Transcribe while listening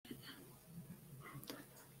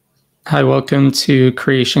Hi, welcome to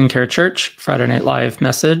Creation Care Church Friday Night Live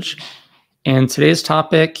message. And today's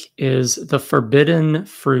topic is the forbidden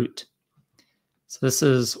fruit. So this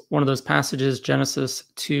is one of those passages, Genesis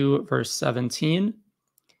 2, verse 17.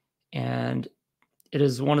 And it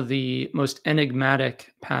is one of the most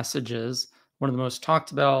enigmatic passages, one of the most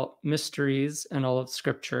talked about mysteries in all of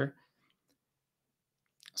Scripture.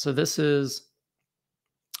 So this is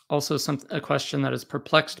also a question that has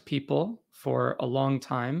perplexed people for a long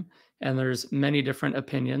time. And there's many different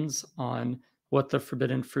opinions on what the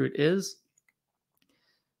forbidden fruit is.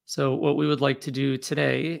 So what we would like to do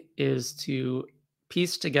today is to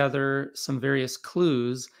piece together some various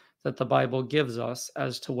clues that the Bible gives us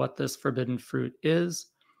as to what this forbidden fruit is.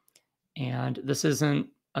 And this isn't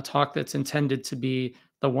a talk that's intended to be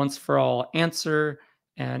the once for all answer,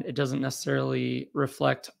 and it doesn't necessarily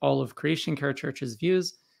reflect all of Creation Care Church's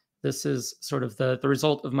views. This is sort of the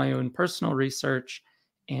result of my own personal research,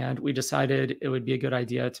 and we decided it would be a good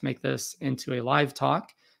idea to make this into a live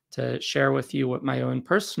talk to share with you what my own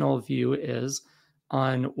personal view is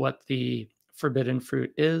on what the forbidden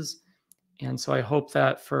fruit is. And so I hope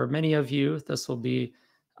that for many of you, this will be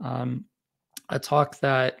a talk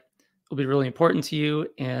that will be really important to you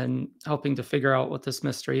in helping to figure out what this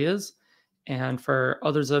mystery is. And for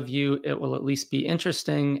others of you, it will at least be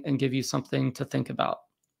interesting and give you something to think about.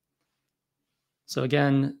 So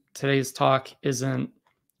again, today's talk isn't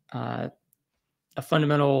a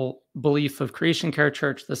fundamental belief of Creation Care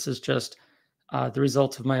Church. This is just the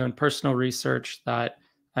result of my own personal research that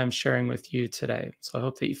I'm sharing with you today. So I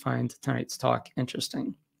hope that you find tonight's talk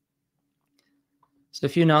interesting. So a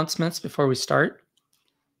few announcements before we start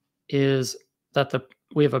is that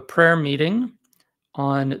we have a prayer meeting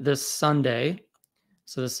on this Sunday.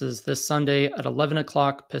 So this is this Sunday at 11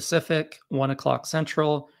 o'clock Pacific, 1 o'clock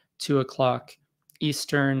Central, 2 o'clock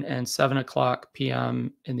Eastern, and 7 o'clock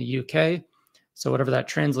p.m. in the UK. So whatever that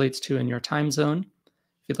translates to in your time zone.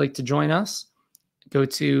 If you'd like to join us, go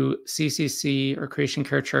to CCC or Creation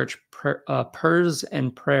Care Church Prayers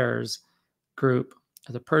and Prayers group,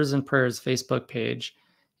 the Prayers and Prayers Facebook page.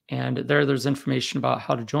 And there's information about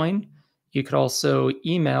how to join. You could also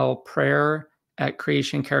email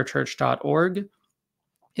prayer@creationcarechurch.org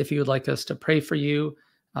if you would like us to pray for you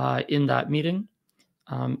in that meeting.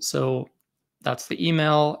 So that's the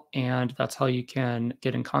email, and that's how you can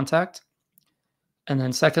get in contact. And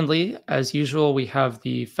then secondly, as usual, we have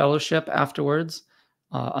the fellowship afterwards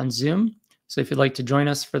on Zoom. So if you'd like to join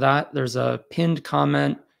us for that, there's a pinned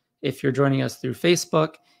comment if you're joining us through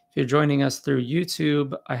Facebook. If you're joining us through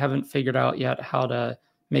YouTube, I haven't figured out yet how to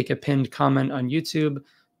make a pinned comment on YouTube,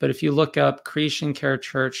 but if you look up Creation Care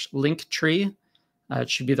Church Linktree, it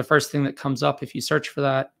should be the first thing that comes up if you search for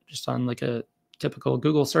that, just on like a typical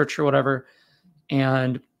Google search or whatever.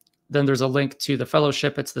 And then there's a link to the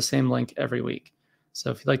fellowship. It's the same link every week.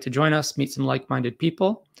 So if you'd like to join us, meet some like-minded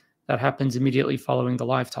people, that happens immediately following the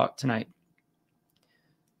live talk tonight.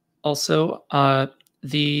 Also,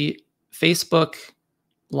 the Facebook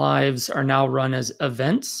lives are now run as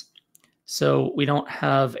events. So we don't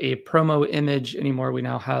have a promo image anymore. We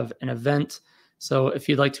now have an event. So if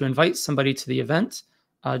you'd like to invite somebody to the event,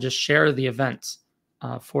 just share the event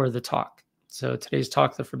for the talk. So today's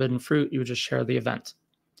talk, The Forbidden Fruit, you would just share the event.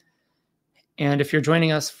 And if you're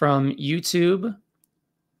joining us from YouTube,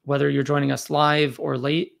 whether you're joining us live or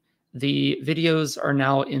late, the videos are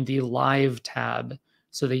now in the live tab.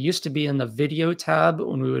 So they used to be in the video tab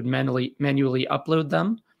when we would manually upload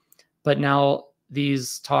them, but now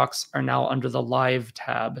these talks are now under the live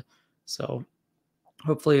tab. So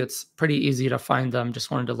hopefully it's pretty easy to find them.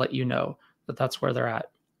 Just wanted to let you know that that's where they're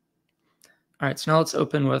at. All right, so now let's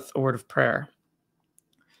open with a word of prayer.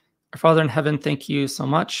 Our Father in heaven, thank you so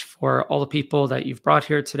much for all the people that you've brought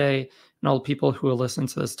here today and all the people who will listen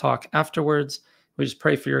to this talk afterwards. We just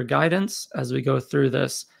pray for your guidance as we go through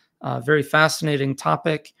this very fascinating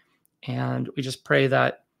topic. And we just pray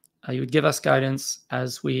that you would give us guidance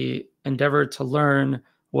as we endeavor to learn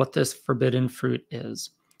what this forbidden fruit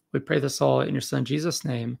is. We pray this all in your Son, Jesus'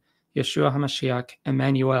 name, Yeshua HaMashiach,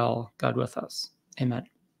 Emmanuel, God with us. Amen.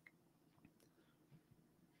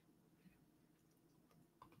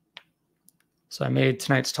 So I made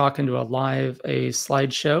tonight's talk into a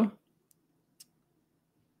slideshow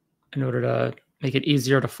in order to make it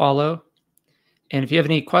easier to follow. And if you have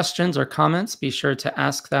any questions or comments, be sure to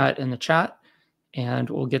ask that in the chat, and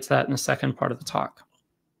we'll get to that in the second part of the talk.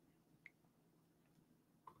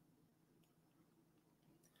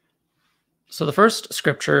 So the first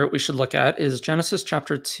scripture we should look at is Genesis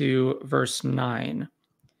chapter 2, verse 9. It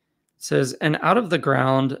says, "And out of the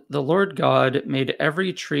ground the Lord God made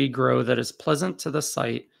every tree grow that is pleasant to the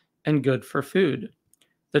sight and good for food,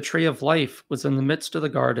 The tree of life was in the midst of the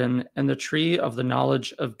garden, and the tree of the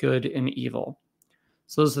knowledge of good and evil.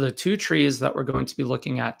 So those are the two trees that we're going to be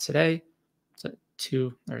looking at today. So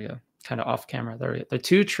there we go, kind of off camera. There we go. The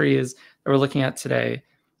two trees that we're looking at today,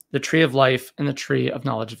 the tree of life and the tree of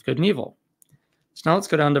knowledge of good and evil. So now let's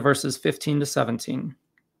go down to verses 15 to 17.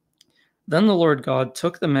 Then the Lord God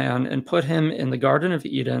took the man and put him in the Garden of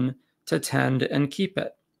Eden to tend and keep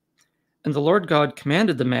it. And the Lord God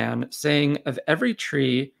commanded the man, saying, Of every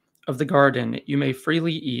tree of the garden you may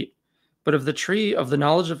freely eat, but of the tree of the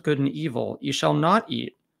knowledge of good and evil you shall not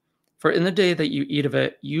eat, for in the day that you eat of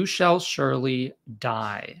it you shall surely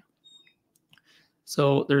die.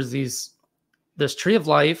 So there's this tree of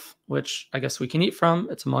life, which I guess we can eat from.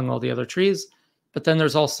 It's among all the other trees. But then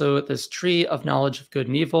there's also this tree of knowledge of good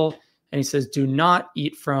and evil. And he says, do not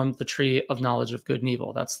eat from the tree of knowledge of good and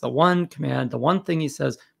evil. That's the one command, the one thing he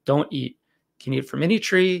says, don't eat. You can eat from any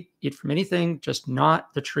tree, eat from anything, just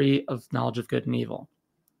not the tree of knowledge of good and evil.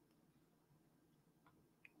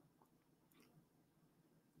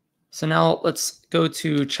 So now let's go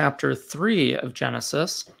to chapter 3 of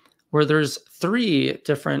Genesis, where there's 3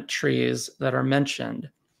 different trees that are mentioned.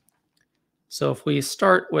 So if we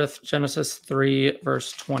start with Genesis 3,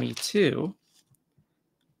 verse 22,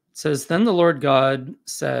 it says, Then the Lord God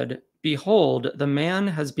said, Behold, the man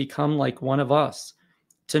has become like one of us,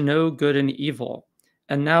 to know good and evil.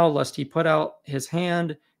 And now lest he put out his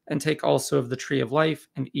hand and take also of the tree of life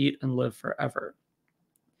and eat and live forever.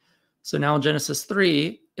 So now in Genesis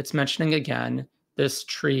 3, it's mentioning again this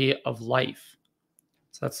tree of life.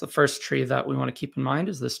 So that's the first tree that we want to keep in mind,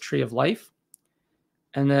 is this tree of life.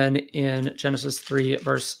 And then in Genesis 3,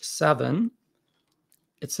 verse 7,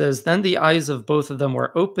 it says, Then the eyes of both of them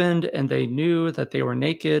were opened, and they knew that they were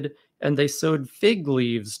naked, and they sewed fig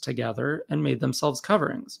leaves together and made themselves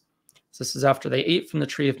coverings. So this is after they ate from the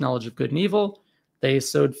tree of knowledge of good and evil. They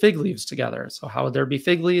sewed fig leaves together. So how would there be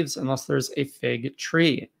fig leaves unless there's a fig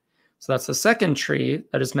tree? So that's the second tree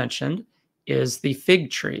that is mentioned, is the fig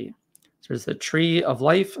tree. So there's the tree of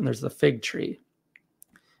life, and there's the fig tree.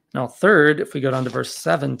 Now third, if we go down to verse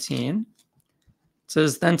 17, it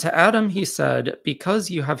says, Then to Adam he said, Because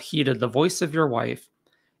you have heeded the voice of your wife,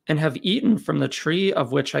 and have eaten from the tree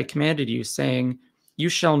of which I commanded you, saying, You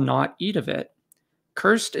shall not eat of it.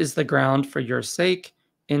 Cursed is the ground for your sake.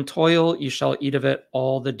 In toil you shall eat of it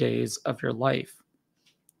all the days of your life.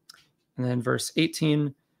 And then verse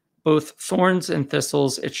 18, Both thorns and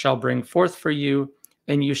thistles it shall bring forth for you,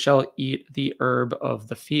 and you shall eat the herb of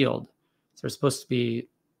the field. So there's supposed to be,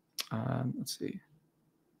 let's see.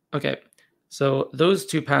 Okay. So those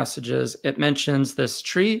two passages, it mentions this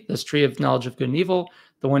tree of knowledge of good and evil,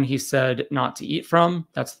 the one he said not to eat from.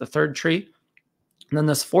 That's the third tree. And then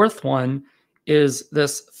this fourth one is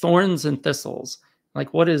this thorns and thistles.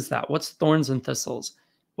 Like, what is that? What's thorns and thistles?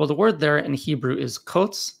 Well, the word there in Hebrew is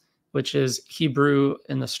kotz, which is Hebrew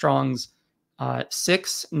in the Strong's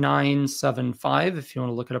 6975, if you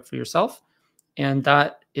want to look it up for yourself. And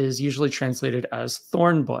that is usually translated as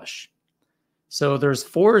thorn bush. So there's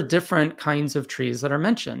 4 different kinds of trees that are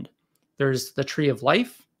mentioned. There's the tree of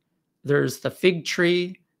life, there's the fig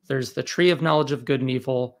tree, there's the tree of knowledge of good and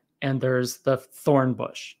evil, and there's the thorn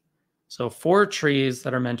bush. So 4 trees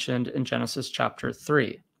that are mentioned in Genesis chapter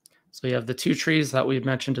 3. So you have the 2 trees that we've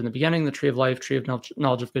mentioned in the beginning, the tree of life, tree of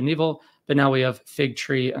knowledge of good and evil, but now we have fig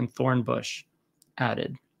tree and thorn bush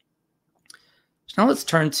added. So now let's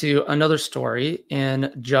turn to another story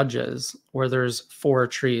in Judges, where there's 4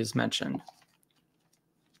 trees mentioned.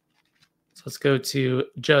 So let's go to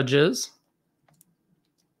Judges.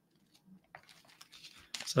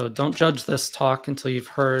 So don't judge this talk until you've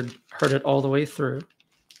heard it all the way through.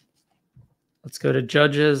 Let's go to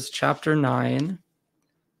Judges chapter 9.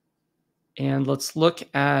 And let's look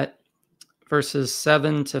at verses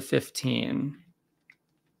 7 to 15.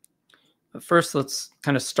 But first, let's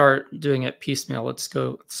kind of start doing it piecemeal. Let's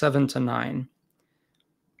go 7 to 9.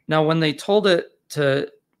 Now, when they told it to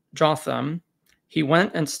Jotham, he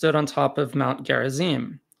went and stood on top of Mount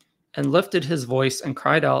Gerizim, and lifted his voice and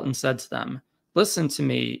cried out and said to them, Listen to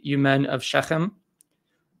me, you men of Shechem,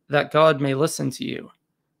 that God may listen to you.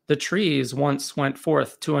 The trees once went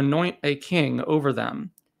forth to anoint a king over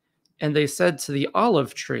them. And they said to the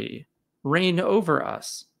olive tree, Reign over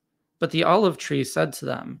us. But the olive tree said to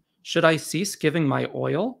them, Should I cease giving my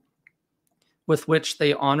oil, with which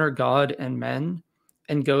they honor God and men,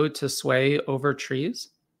 and go to sway over trees?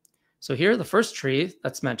 So here, the first tree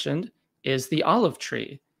that's mentioned is the olive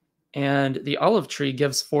tree. And the olive tree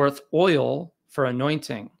gives forth oil for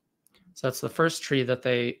anointing. So that's the first tree that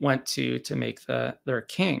they went to make their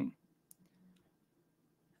king.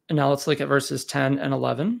 And now let's look at verses 10 and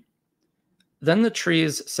 11. Then the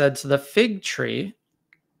trees said to the fig tree,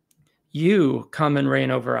 "You come and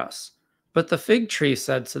reign over us." But the fig tree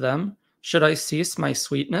said to them, "Should I cease my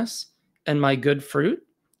sweetness and my good fruit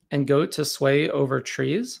and go to sway over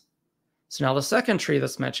trees?" So now the second tree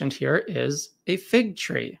that's mentioned here is a fig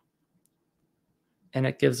tree, and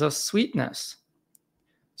it gives us sweetness.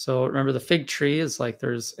 So remember, the fig tree is like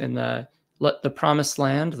there's in the promised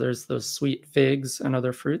land, there's those sweet figs and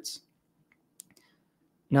other fruits.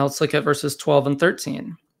 Now let's look at verses 12 and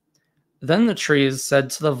 13. Then the trees said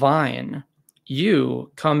to the vine,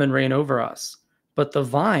 "You come and reign over us." But the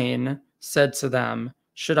vine said to them,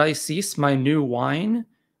 "Should I cease my new wine,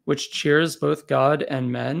 which cheers both God and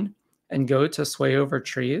men, and go to sway over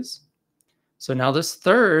trees?" So now this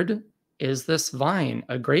third is this vine,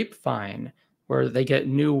 a grapevine, where they get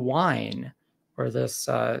new wine, or this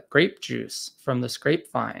grape juice from this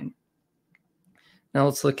grapevine. Now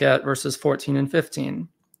let's look at verses 14 and 15.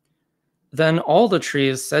 Then all the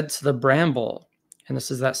trees said to the bramble, and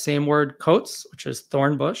this is that same word, coats, which is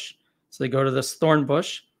thorn bush. So they go to this thorn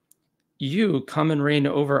bush, "You come and reign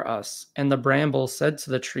over us." And the bramble said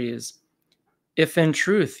to the trees, "If in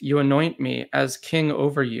truth you anoint me as king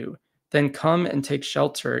over you, then come and take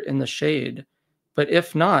shelter in the shade. But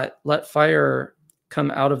if not, let fire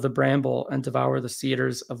come out of the bramble and devour the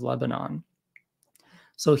cedars of Lebanon."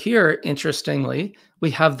 So here, interestingly,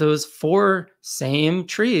 we have those four same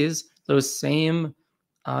trees, those same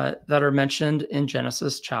that are mentioned in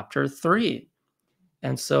Genesis chapter 3.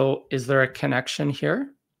 And so is there a connection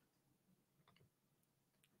here?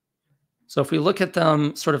 So if we look at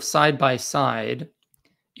them sort of side by side,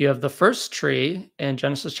 you have the first tree in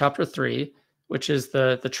Genesis chapter 3, which is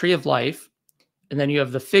the tree of life. And then you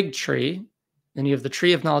have the fig tree. Then you have the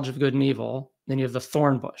tree of knowledge of good and evil. Then you have the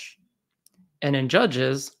thorn bush. And in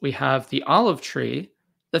Judges, we have the olive tree,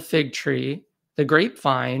 the fig tree, the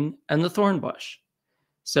grapevine, and the thorn bush.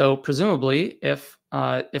 So presumably, if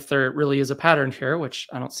there really is a pattern here, which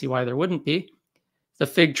I don't see why there wouldn't be, the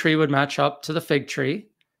fig tree would match up to the fig tree,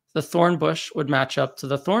 the thorn bush would match up to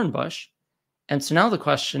the thorn bush. And so now the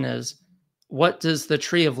question is, what does the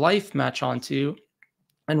tree of life match onto,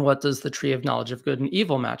 and what does the tree of knowledge of good and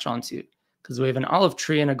evil match onto? Because we have an olive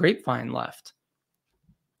tree and a grapevine left.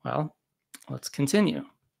 Well, let's continue.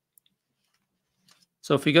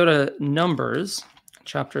 So if we go to Numbers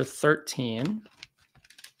chapter 13,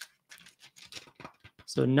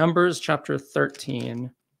 so Numbers chapter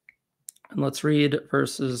 13, and let's read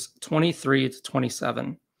verses 23 to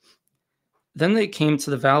 27. Then they came to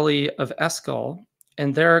the valley of Eshcol,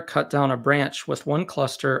 and there cut down a branch with one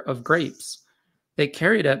cluster of grapes. They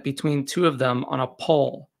carried it between two of them on a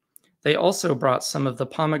pole. They also brought some of the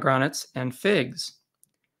pomegranates and figs.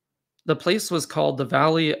 The place was called the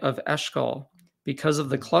Valley of Eshcol because of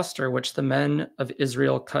the cluster which the men of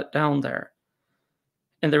Israel cut down there.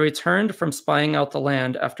 And they returned from spying out the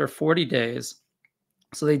land after 40 days.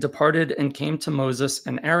 So they departed and came to Moses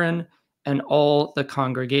and Aaron and all the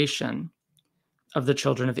congregation of the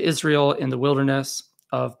children of Israel in the wilderness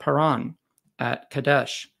of Paran at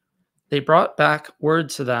Kadesh. They brought back word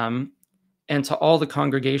to them and to all the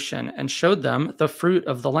congregation and showed them the fruit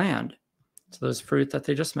of the land. So those fruit that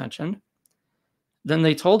they just mentioned. Then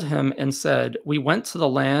they told him and said, "We went to the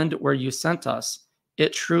land where you sent us.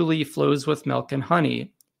 It truly flows with milk and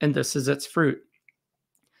honey, and this is its fruit."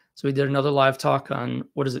 So we did another live talk on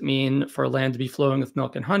what does it mean for a land to be flowing with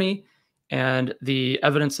milk and honey. And the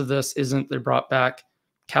evidence of this isn't they brought back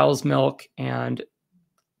cow's milk and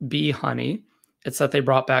bee honey. It's that they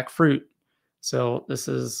brought back fruit. So this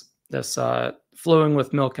is this flowing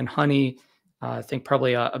with milk and honey. I think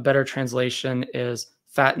probably a better translation is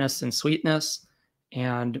fatness and sweetness.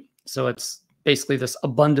 And so it's basically this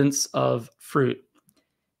abundance of fruit.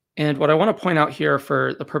 And what I want to point out here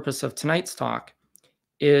for the purpose of tonight's talk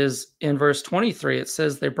is in verse 23, it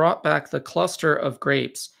says they brought back the cluster of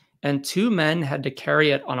grapes and two men had to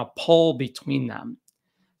carry it on a pole between them.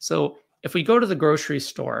 So if we go to the grocery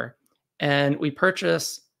store and we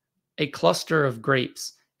purchase a cluster of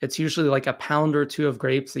grapes, it's usually like a pound or two of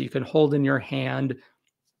grapes that you can hold in your hand.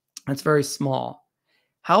 It's very small.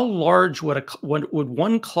 How large would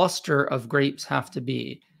one cluster of grapes have to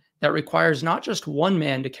be that requires not just one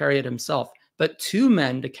man to carry it himself, but two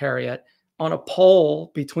men to carry it on a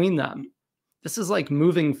pole between them? This is like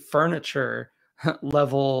moving furniture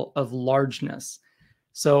level of largeness.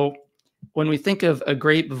 So when we think of a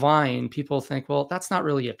grapevine, people think, well, that's not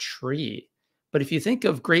really a tree. But if you think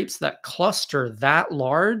of grapes that cluster that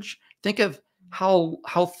large, think of how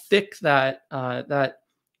thick that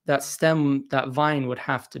stem, that vine would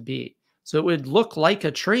have to be. So it would look like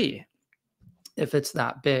a tree if it's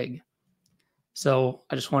that big. So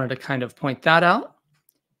I just wanted to kind of point that out.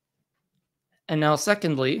 And now,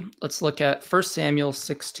 secondly, let's look at 1 Samuel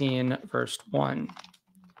 16, verse 1.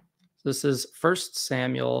 This is 1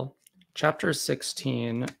 Samuel chapter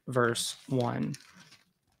 16, verse 1.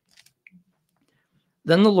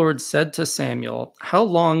 Then the Lord said to Samuel, "How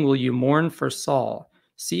long will you mourn for Saul,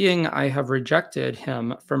 seeing I have rejected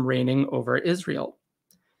him from reigning over Israel?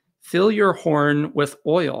 Fill your horn with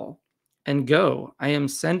oil, and go. I am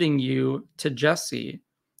sending you to Jesse,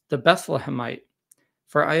 the Bethlehemite,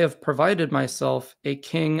 for I have provided myself a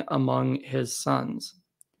king among his sons."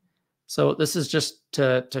 So this is just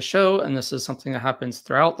to show, and this is something that happens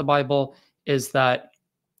throughout the Bible, is that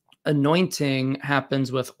anointing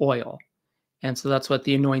happens with oil. And so that's what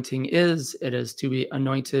the anointing is. It is to be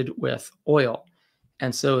anointed with oil.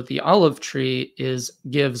 And so the olive tree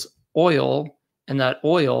gives oil, and that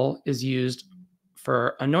oil is used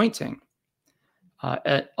for anointing,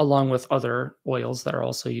 along with other oils that are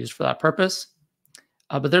also used for that purpose.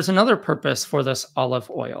 But there's another purpose for this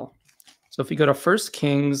olive oil. So if we go to 1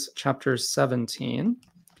 Kings chapter 17,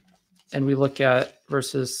 and we look at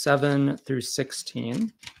verses 7 through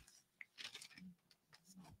 16,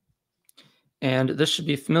 and this should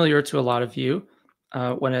be familiar to a lot of you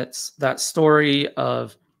when it's that story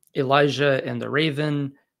of Elijah and the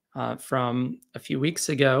raven from a few weeks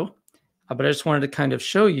ago. But I just wanted to kind of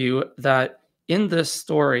show you that in this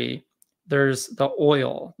story, there's the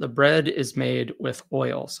oil. The bread is made with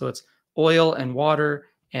oil. So it's oil and water,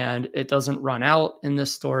 and it doesn't run out in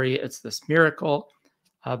this story. It's this miracle.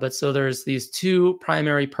 But so there's these two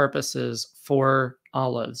primary purposes for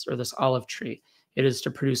olives, or this olive tree. It is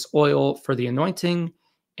to produce oil for the anointing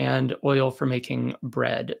and oil for making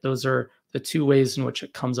bread. Those are the two ways in which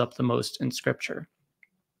it comes up the most in Scripture.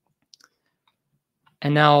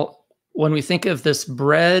 And now, when we think of this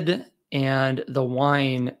bread and the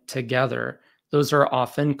wine together, those are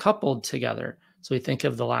often coupled together. So we think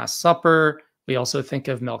of the Last Supper. We also think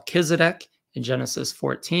of Melchizedek in Genesis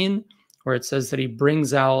 14, where it says that he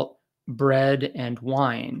brings out bread and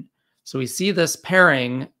wine. So we see this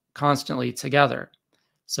pairing constantly together.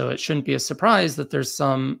 So it shouldn't be a surprise that there's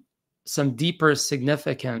some deeper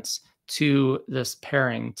significance to this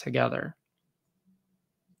pairing together.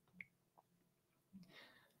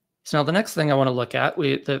 So now the next thing I want to look at,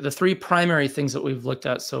 the three primary things that we've looked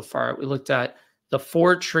at so far. We looked at the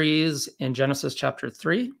 4 trees in Genesis chapter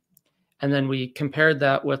 3, and then we compared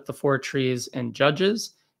that with the 4 trees in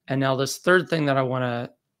Judges. And now this third thing that I want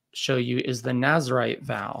to show you is the Nazirite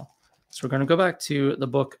vow. So we're going to go back to the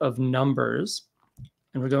book of Numbers,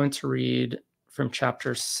 and we're going to read from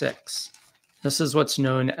chapter 6. This is what's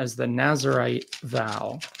known as the Nazirite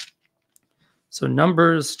vow. So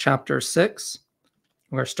Numbers chapter 6,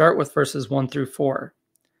 we're going to start with verses 1 through 4.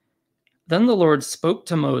 Then the Lord spoke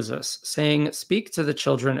to Moses, saying, "Speak to the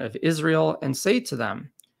children of Israel and say to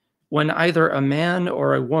them, when either a man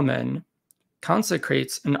or a woman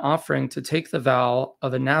consecrates an offering to take the vow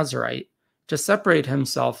of a Nazirite, to separate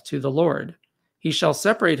himself to the Lord, he shall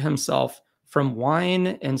separate himself from wine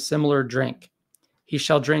and similar drink. He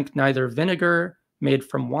shall drink neither vinegar made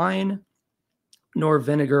from wine, nor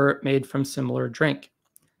vinegar made from similar drink.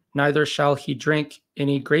 Neither shall he drink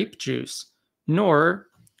any grape juice, nor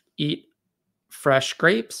eat fresh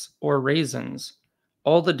grapes or raisins.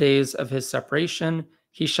 All the days of his separation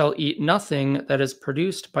he shall eat nothing that is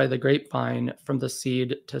produced by the grapevine from the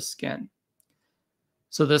seed to skin."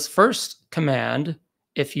 So this first command,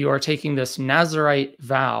 if you are taking this Nazirite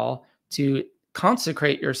vow to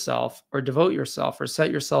consecrate yourself or devote yourself or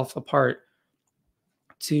set yourself apart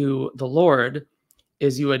to the Lord,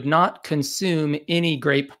 is you would not consume any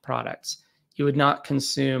grape products. You would not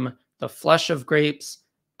consume the flesh of grapes,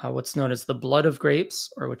 what's known as the blood of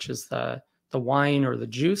grapes, or which is the wine or the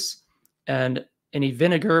juice, and any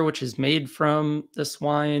vinegar, which is made from this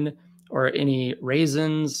wine, or any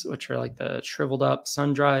raisins, which are like the shriveled up,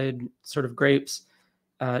 sun-dried sort of grapes.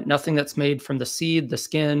 Nothing that's made from the seed, the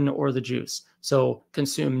skin, or the juice. So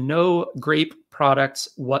consume no grape products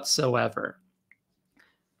whatsoever.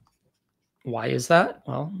 Why is that?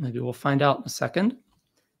 Well, maybe we'll find out in a second.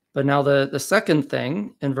 But now the second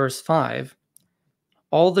thing in verse 5,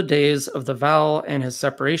 all the days of the vow and his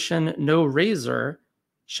separation, no razor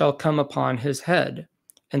shall come upon his head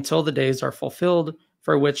until the days are fulfilled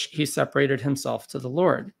for which he separated himself to the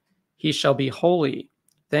Lord. He shall be holy.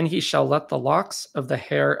 Then he shall let the locks of the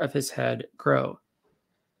hair of his head grow.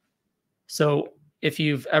 So if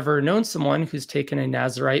you've ever known someone who's taken a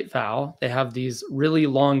Nazirite vow, they have these really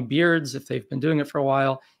long beards, if they've been doing it for a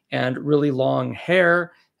while, and really long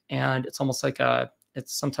hair. And it's almost like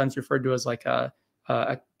it's sometimes referred to as like a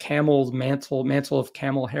camel mantle of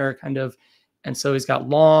camel hair kind of. And so he's got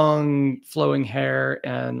long flowing hair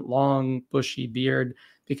and long bushy beard,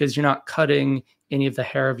 because you're not cutting any of the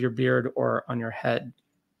hair of your beard or on your head.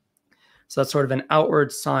 So that's sort of an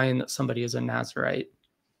outward sign that somebody is a Nazirite.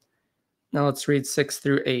 Now let's read 6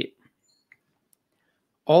 through 8.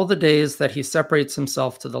 All the days that he separates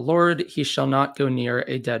himself to the Lord, he shall not go near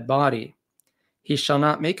a dead body. He shall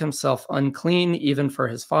not make himself unclean even for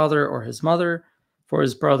his father or his mother, for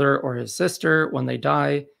his brother or his sister when they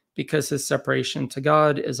die, because his separation to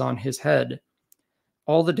God is on his head.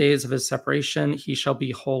 All the days of his separation he shall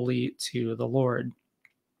be holy to the Lord.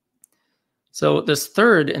 So this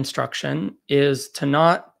third instruction is to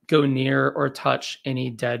not go near or touch any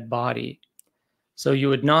dead body. So you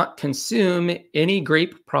would not consume any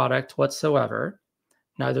grape product whatsoever,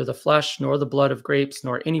 neither the flesh nor the blood of grapes,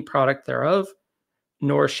 nor any product thereof,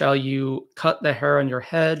 nor shall you cut the hair on your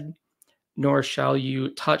head, nor shall you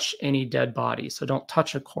touch any dead body. So don't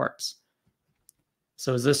touch a corpse.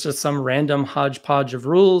 So is this just some random hodgepodge of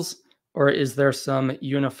rules, or is there some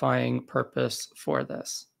unifying purpose for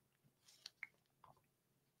this?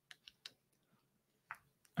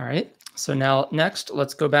 All right, so now next,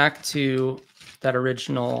 let's go back to that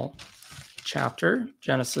original chapter,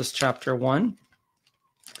 Genesis chapter 1.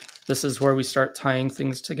 This is where we start tying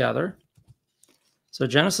things together. So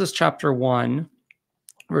Genesis chapter 1,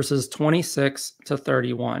 verses 26 to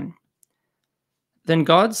 31. Then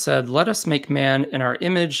God said, "Let us make man in our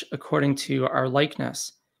image according to our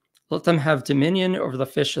likeness. Let them have dominion over the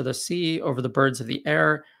fish of the sea, over the birds of the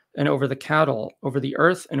air, and over the cattle, over the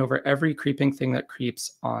earth, and over every creeping thing that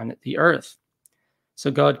creeps on the earth."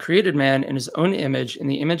 So God created man in his own image. In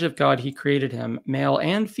the image of God he created him. Male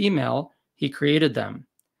and female he created them.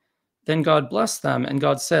 Then God blessed them, and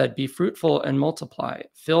God said, "Be fruitful and multiply,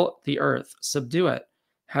 fill the earth, subdue it,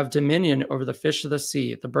 have dominion over the fish of the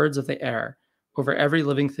sea, the birds of the air, over every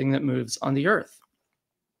living thing that moves on the earth."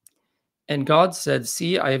 And God said,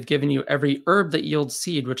 "See, I have given you every herb that yields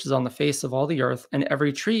seed, which is on the face of all the earth, and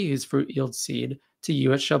every tree whose fruit yields seed, to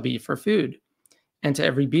you it shall be for food. And to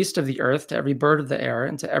every beast of the earth, to every bird of the air,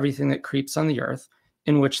 and to everything that creeps on the earth,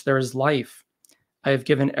 in which there is life, I have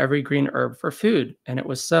given every green herb for food." And it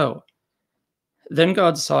was so. Then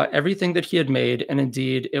God saw everything that he had made, and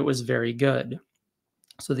indeed it was very good.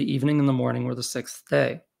 So the evening and the morning were the sixth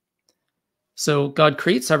day. So God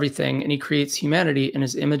creates everything, and he creates humanity in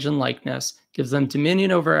his image and likeness, gives them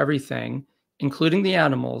dominion over everything, including the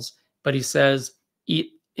animals. But he says,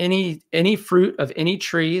 eat any fruit of any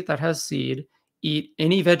tree that has seed, eat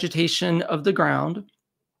any vegetation of the ground.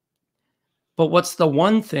 But what's the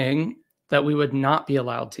one thing that we would not be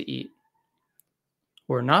allowed to eat?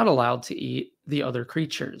 We're not allowed to eat the other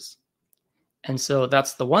creatures. And so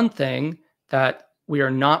that's the one thing that we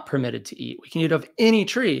are not permitted to eat. We can eat of any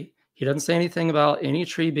tree. He doesn't say anything about any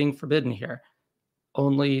tree being forbidden here.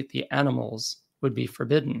 Only the animals would be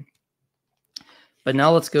forbidden. But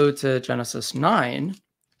now let's go to Genesis 9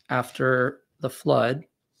 after the flood.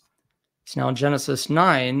 So now in Genesis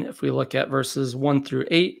 9, if we look at verses 1 through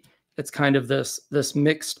 8, it's kind of this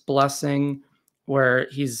mixed blessing where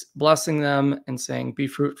he's blessing them and saying, "Be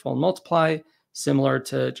fruitful and multiply," similar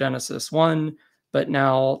to Genesis 1. But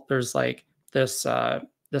now there's like this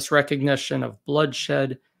recognition of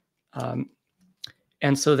bloodshed.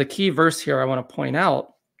 And so the key verse here I want to point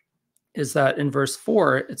out is that in verse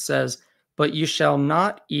 4, it says, "But you shall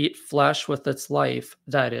not eat flesh with its life,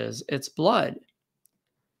 that is, its blood."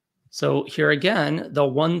 So here again, the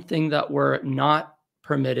one thing that we're not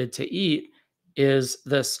permitted to eat is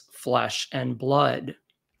this flesh and blood.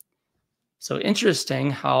 So interesting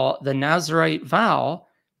how the Nazirite vow,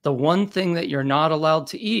 the one thing that you're not allowed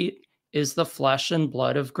to eat is the flesh and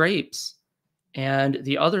blood of grapes. And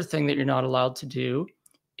the other thing that you're not allowed to do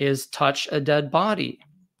is touch a dead body.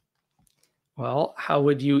 Well, how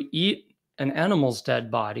would you eat an animal's dead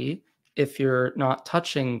body if you're not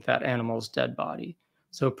touching that animal's dead body?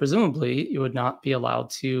 So presumably you would not be allowed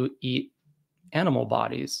to eat animal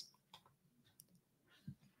bodies.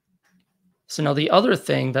 So now the other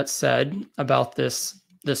thing that's said about this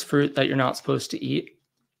fruit that you're not supposed to eat,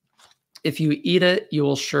 if you eat it, you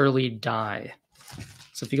will surely die.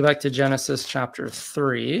 So if you go back to Genesis chapter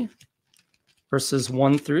 3, verses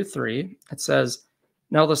 1 through 3, it says,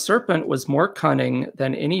 "Now the serpent was more cunning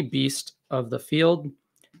than any beast of the field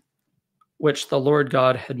which the Lord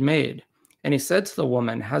God had made. And he said to the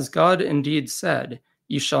woman, 'Has God indeed said,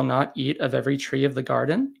 you shall not eat of every tree of the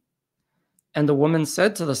garden?' And the woman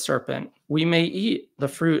said to the serpent, 'We may eat the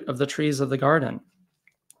fruit of the trees of the garden.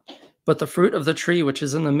 But the fruit of the tree which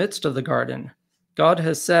is in the midst of the garden, God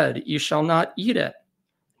has said, you shall not eat it,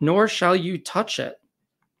 nor shall you touch it,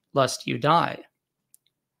 lest you die.'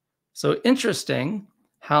 So interesting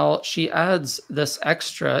how she adds this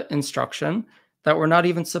extra instruction that we're not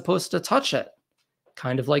even supposed to touch it,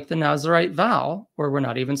 kind of like the Nazirite vow, where we're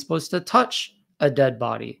not even supposed to touch a dead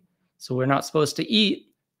body. So we're not supposed to eat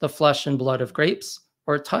the flesh and blood of grapes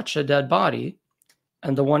or touch a dead body.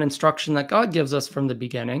 And the one instruction that God gives us from the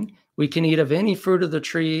beginning, we can eat of any fruit of the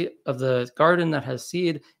tree of the garden that has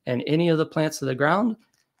seed and any of the plants of the ground,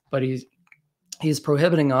 but he's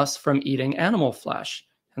prohibiting us from eating animal flesh.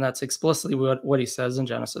 And that's explicitly what he says in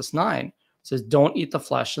Genesis 9. He says, don't eat the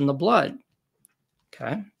flesh and the blood.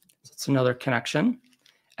 Okay, so it's another connection.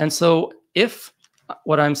 And so if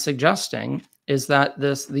what I'm suggesting is that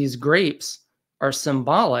these grapes are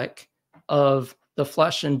symbolic of the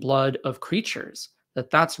flesh and blood of creatures,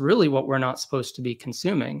 that's really what we're not supposed to be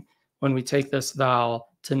consuming when we take this vow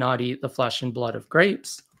to not eat the flesh and blood of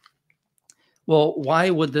grapes. Well, why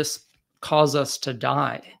would this cause us to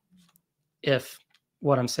die if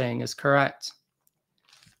what I'm saying is correct?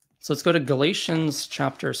 So let's go to Galatians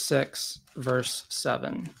chapter 6, verse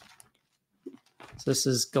 7. So this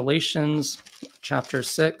is Galatians chapter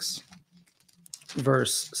 6,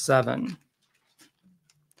 verse 7.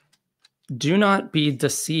 Do not be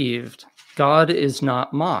deceived. God is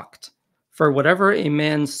not mocked. For whatever a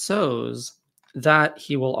man sows, that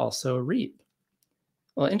he will also reap.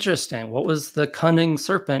 Well, interesting. What was the cunning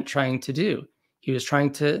serpent trying to do? He was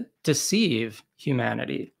trying to deceive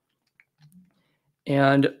humanity.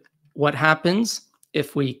 And what happens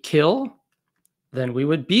if we kill? Then we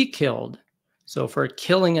would be killed. So if we're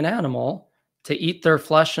killing an animal to eat their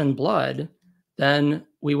flesh and blood, then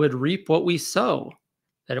we would reap what we sow.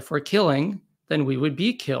 That if we're killing, then we would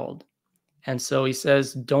be killed. And so he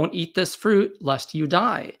says, don't eat this fruit lest you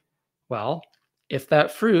die. Well, if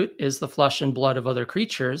that fruit is the flesh and blood of other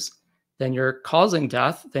creatures, then you're causing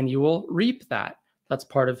death, then you will reap that. That's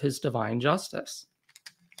part of his divine justice.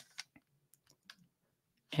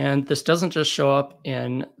 And this doesn't just show up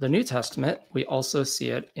in the New Testament, we also see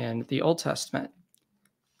it in the Old Testament.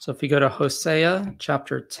 So if we go to Hosea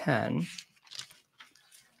chapter 10,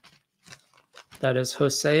 that is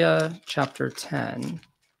Hosea chapter 10,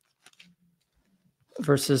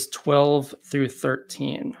 verses 12 through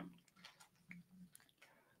 13.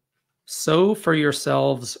 Sow for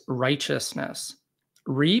yourselves righteousness,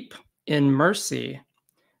 reap in mercy,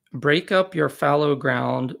 break up your fallow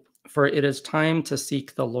ground, for it is time to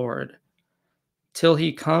seek the Lord, till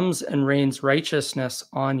he comes and rains righteousness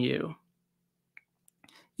on you.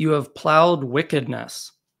 You have plowed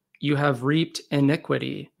wickedness, you have reaped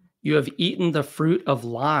iniquity, you have eaten the fruit of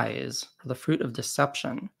lies, or the fruit of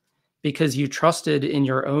deception, because you trusted in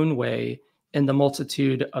your own way in the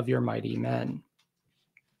multitude of your mighty men.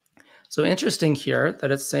 So interesting here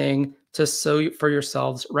that it's saying to sow for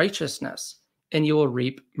yourselves righteousness, and you will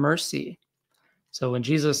reap mercy. So when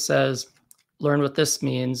Jesus says, learn what this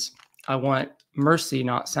means, I want mercy,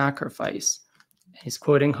 not sacrifice. He's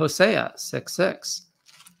quoting Hosea 6:6.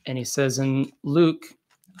 And he says in Luke,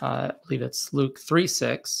 I believe it's Luke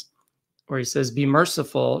 3:6, where he says, be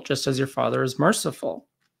merciful just as your Father is merciful.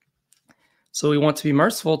 So we want to be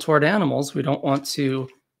merciful toward animals. We don't want to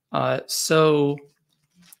sow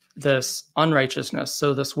this unrighteousness,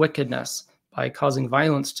 sow this wickedness by causing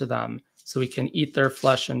violence to them so we can eat their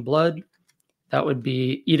flesh and blood. That would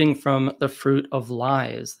be eating from the fruit of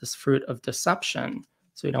lies, this fruit of deception.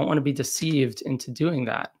 So we don't want to be deceived into doing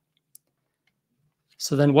that.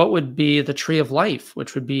 So then what would be the tree of life,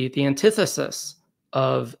 which would be the antithesis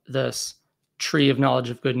of this tree of knowledge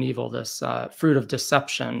of good and evil, this fruit of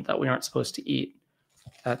deception that we aren't supposed to eat?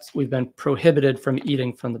 We've been prohibited from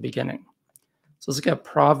eating from the beginning. So let's look at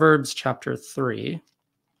Proverbs chapter 3.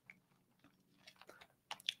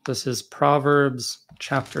 This is Proverbs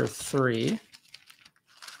chapter 3,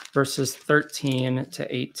 verses 13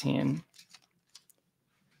 to 18.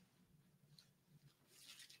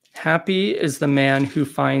 Happy is the man who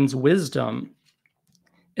finds wisdom,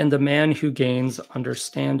 and the man who gains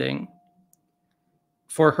understanding.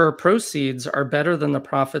 For her proceeds are better than the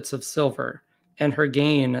profits of silver, and her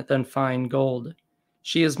gain than fine gold.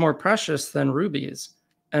 She is more precious than rubies,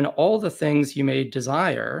 and all the things you may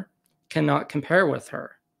desire cannot compare with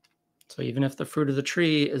her. So even if the fruit of the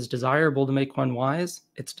tree is desirable to make one wise,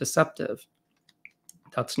 it's deceptive.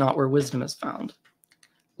 That's not where wisdom is found.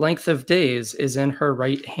 Length of days is in her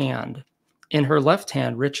right hand. In her left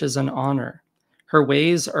hand, riches and honor. Her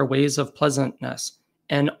ways are ways of pleasantness,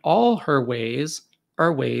 and all her ways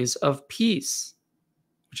are ways of peace,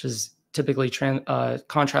 which is typically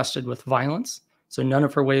contrasted with violence. So none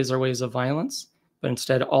of her ways are ways of violence, but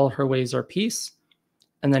instead all her ways are peace.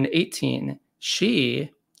 And then 18,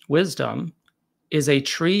 she, wisdom, is a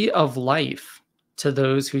tree of life to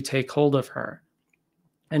those who take hold of her,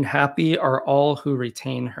 and happy are all who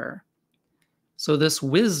retain her. So this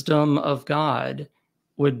wisdom of God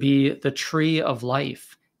would be the tree of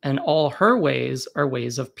life, and all her ways are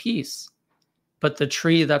ways of peace. But the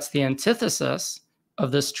tree that's the antithesis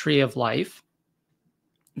of this tree of life,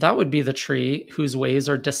 that would be the tree whose ways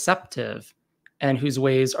are deceptive and whose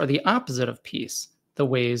ways are the opposite of peace, the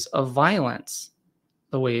ways of violence,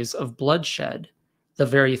 the ways of bloodshed, the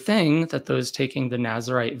very thing that those taking the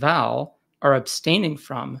Nazirite vow are abstaining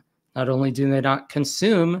from. Not only do they not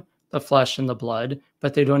consume the flesh and the blood,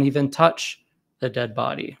 but they don't even touch the dead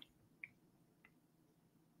body.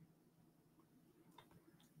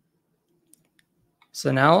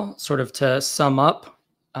 So now, sort of to sum up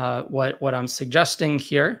what I'm suggesting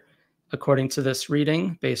here, according to this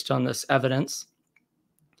reading, based on this evidence.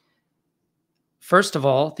 First of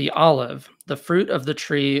all, the olive, the fruit of the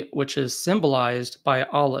tree, which is symbolized by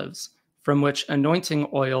olives, from which anointing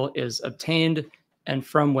oil is obtained and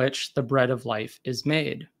from which the bread of life is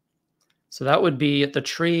made. So that would be the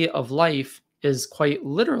tree of life is quite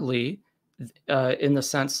literally, in the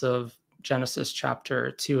sense of Genesis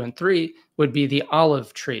chapter 2 and 3, would be the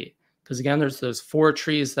olive tree. Because again, there's those 4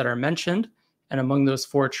 trees that are mentioned. And among those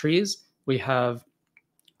 4 trees, we have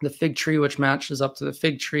the fig tree, which matches up to the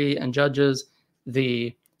fig tree and Judges,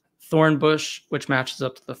 the thorn bush, which matches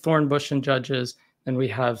up to the thorn bush and Judges. Then we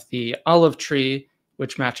have the olive tree,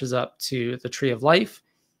 which matches up to the tree of life.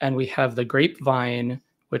 And we have the grapevine,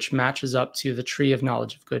 which matches up to the tree of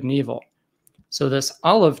knowledge of good and evil. So this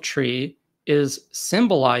olive tree is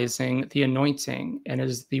symbolizing the anointing and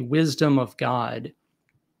is the wisdom of God.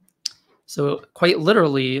 So quite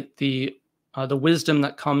literally, the wisdom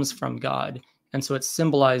that comes from God. And so it's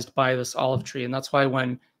symbolized by this olive tree. And that's why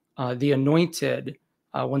when the anointed,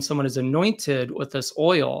 when someone is anointed with this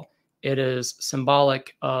oil, it is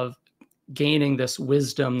symbolic of gaining this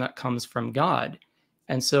wisdom that comes from God.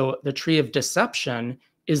 And so the tree of deception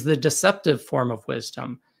is the deceptive form of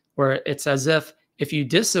wisdom, where it's as if you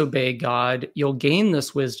disobey God, you'll gain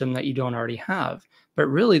this wisdom that you don't already have. But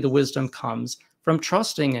really, the wisdom comes from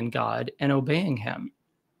trusting in God and obeying him.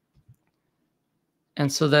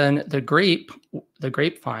 And so then the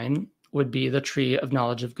grapevine would be the tree of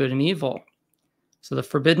knowledge of good and evil. So the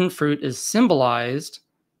forbidden fruit is symbolized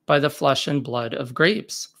by the flesh and blood of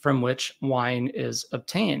grapes, from which wine is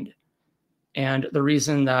obtained. And the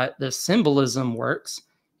reason that this symbolism works,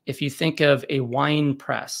 if you think of a wine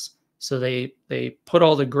press, so they put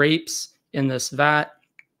all the grapes in this vat,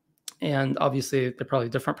 and obviously there are probably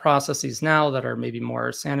different processes now that are maybe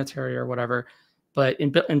more sanitary or whatever. But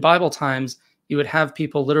in Bible times, you would have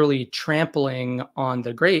people literally trampling on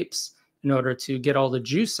the grapes in order to get all the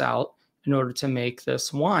juice out in order to make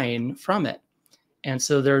this wine from it. And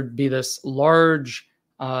so there'd be this large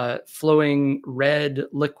flowing red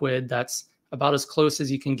liquid that's about as close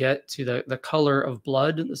as you can get to the color of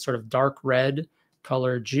blood, the sort of dark red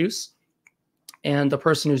color juice. And the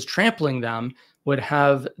person who's trampling them would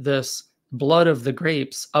have this blood of the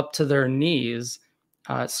grapes up to their knees,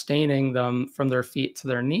 staining them from their feet to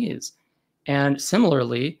their knees. And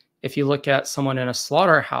similarly, if you look at someone in a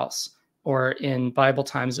slaughterhouse, or in Bible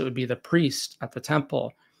times, it would be the priest at the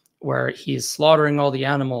temple, where he's slaughtering all the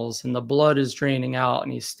animals and the blood is draining out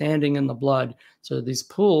and he's standing in the blood. So these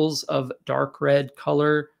pools of dark red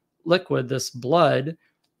color liquid, this blood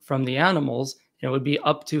from the animals, it would be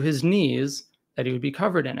up to his knees that he would be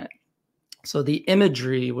covered in it. So the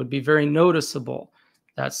imagery would be very noticeable,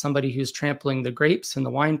 that somebody who's trampling the grapes in the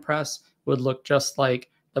wine press would look just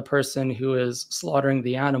like the person who is slaughtering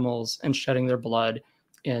the animals and shedding their blood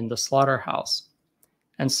in the slaughterhouse.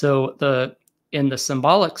 And so in the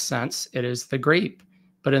symbolic sense, it is the grape,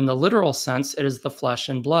 but in the literal sense, it is the flesh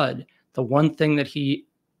and blood. The one thing that he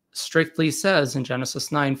strictly says in Genesis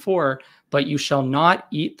 9:4, but you shall not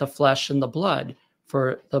eat the flesh and the blood,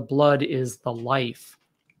 for the blood is the life.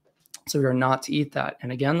 So we are not to eat that.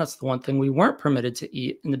 And again, that's the one thing we weren't permitted to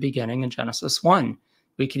eat in the beginning in Genesis 1.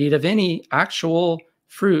 We could eat of any actual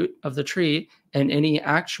fruit of the tree and any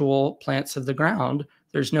actual plants of the ground.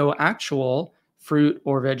 There's no actual fruit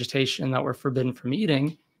or vegetation that we're forbidden from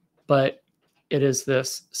eating, but it is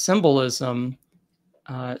this symbolism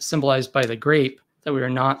symbolized by the grape that we are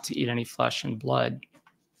not to eat any flesh and blood.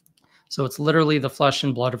 So it's literally the flesh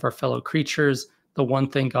and blood of our fellow creatures, the one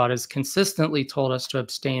thing God has consistently told us to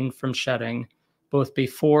abstain from shedding, both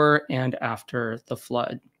before and after the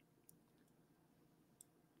flood.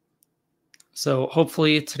 So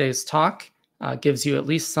hopefully today's talk gives you at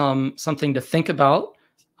least something to think about.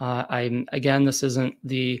 Again, this isn't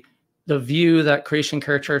the view that Creation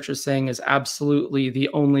Care Church is saying is absolutely the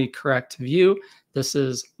only correct view. This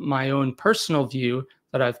is my own personal view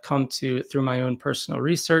that I've come to through my own personal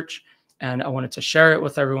research, and I wanted to share it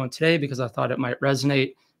with everyone today because I thought it might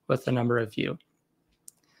resonate with a number of you.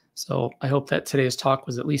 So I hope that today's talk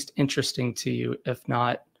was at least interesting to you, if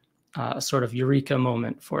not a sort of eureka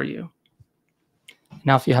moment for you.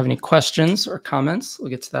 Now, if you have any questions or comments, we'll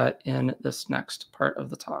get to that in this next part of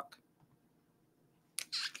the talk.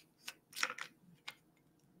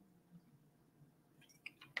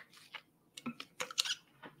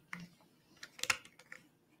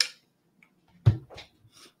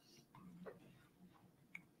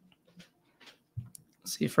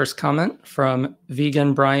 See, first comment from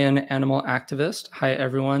Vegan Brian, animal activist. Hi,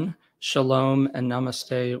 everyone. Shalom and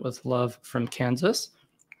namaste with love from Kansas.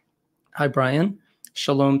 Hi, Brian.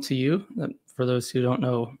 Shalom to you. For those who don't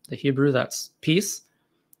know the Hebrew, that's peace.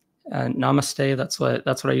 And namaste, that's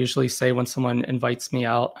what I usually say when someone invites me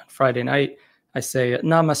out on Friday night. I say,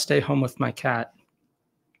 namaste, home with my cat.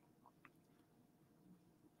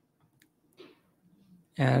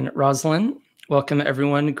 And Rosalind, welcome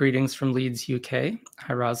everyone. Greetings from Leeds, UK.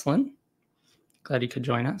 Hi, Rosalind. Glad you could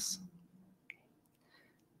join us.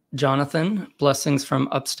 Jonathan, blessings from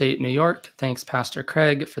upstate New York. Thanks, Pastor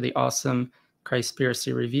Craig, for the awesome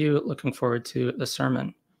Christspiracy review. Looking forward to the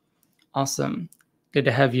sermon. Awesome. Good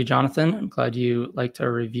to have you, Jonathan. I'm glad you liked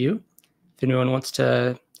our review. If anyone wants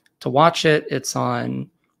to watch it, it's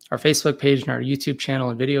on our Facebook page and our YouTube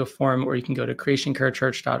channel in video form, or you can go to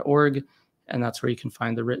creationcarechurch.org, and that's where you can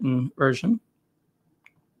find the written version.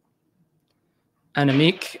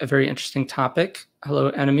 Anamik, a very interesting topic.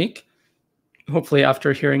 Hello, Anamik. Hopefully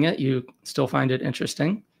after hearing it, you still find it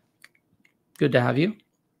interesting. Good to have you.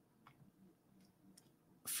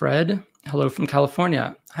 Fred, hello from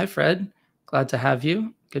California. Hi, Fred. Glad to have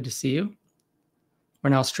you. Good to see you.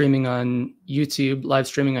 We're now streaming on YouTube, live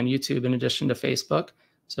streaming on YouTube in addition to Facebook.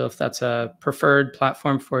 So if that's a preferred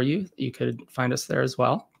platform for you, you could find us there as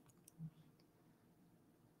well.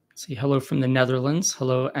 See, hello from the Netherlands.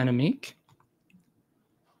 Hello, Anamik.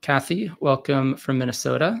 Kathy, welcome from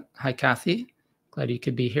Minnesota. Hi, Kathy. Glad you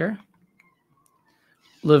could be here.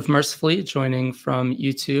 Live Mercifully, joining from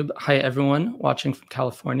YouTube. Hi, everyone watching from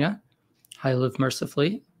California. Hi, Live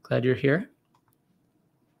Mercifully. Glad you're here.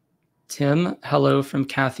 Tim, hello from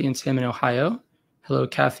Kathy and Tim in Ohio. Hello,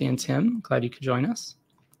 Kathy and Tim. Glad you could join us.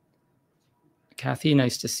 Kathy,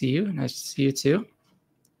 nice to see you. Nice to see you too.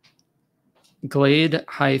 Glade,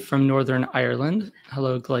 hi from Northern Ireland.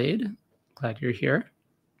 Hello, Glade. Glad you're here.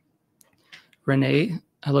 Renee,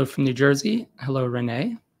 hello from New Jersey. Hello,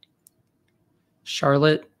 Renee.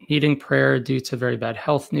 Charlotte, needing prayer due to very bad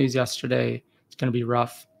health news yesterday. It's going to be a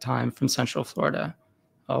rough time from Central Florida.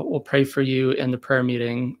 We'll pray for you in the prayer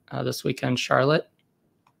meeting this weekend, Charlotte.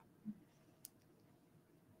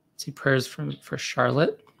 Let's see, prayers for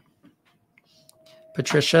Charlotte.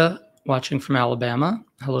 Patricia, watching from Alabama.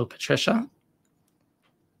 Hello, Patricia.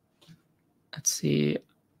 Let's see.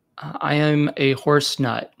 I am a horse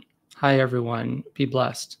nut. Hi, everyone. Be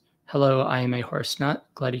blessed. Hello, I am a horse nut.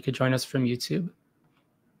 Glad you could join us from YouTube.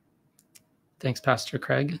 Thanks, Pastor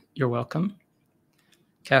Craig. You're welcome.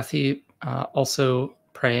 Kathy, also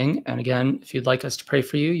praying. And again, if you'd like us to pray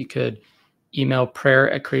for you, you could email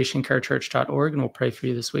prayer@creationcarechurch.org, and we'll pray for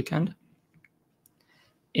you this weekend.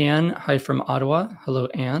 Anne, hi from Ottawa. Hello,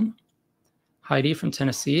 Anne. Heidi from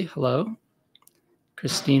Tennessee. Hello.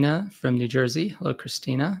 Christina from New Jersey. Hello,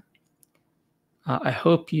 Christina. I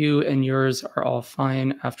hope you and yours are all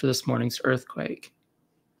fine after this morning's earthquake.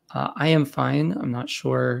 I am fine. I'm not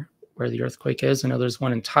sure where the earthquake is. I know there's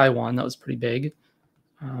one in Taiwan that was pretty big.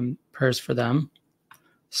 Prayers for them.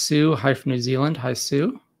 Sue, hi from New Zealand. Hi,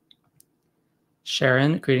 Sue.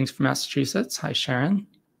 Sharon, greetings from Massachusetts. Hi, Sharon.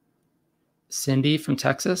 Cindy from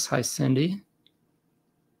Texas. Hi, Cindy.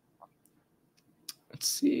 Let's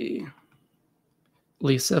see.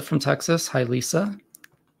 Lisa from Texas. Hi, Lisa.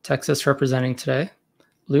 Texas representing today.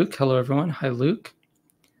 Luke, hello, everyone. Hi, Luke.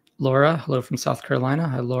 Laura, hello from South Carolina.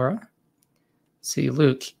 Hi, Laura. See,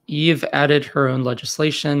 Luke, Eve added her own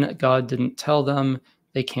legislation. God didn't tell them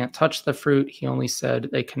they can't touch the fruit. He only said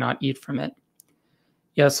they cannot eat from it.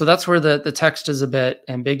 Yeah, so that's where the text is a bit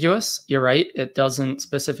ambiguous. You're right. It doesn't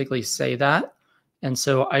specifically say that. And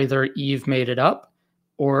so either Eve made it up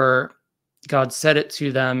or God said it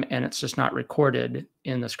to them and it's just not recorded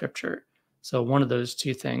in the scripture. So one of those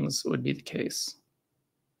two things would be the case.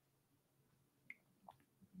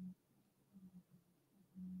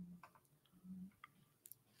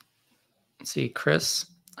 Let's see, Chris,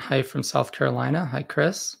 hi from South Carolina. Hi,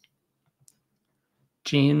 Chris.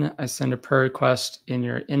 Jean, I send a prayer request in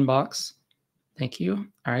your inbox. Thank you.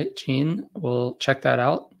 All right, Jean, we'll check that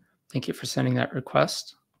out. Thank you for sending that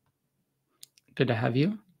request. Good to have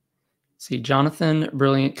you. See, Jonathan,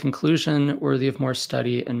 brilliant conclusion, worthy of more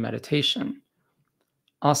study and meditation.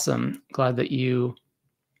 Awesome. Glad that you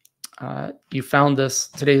found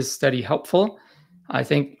today's study helpful. I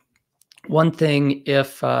think one thing,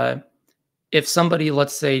 if somebody,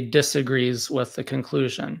 let's say, disagrees with the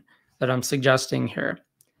conclusion that I'm suggesting here,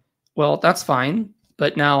 well, that's fine.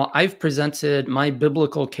 But now I've presented my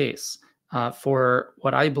biblical case for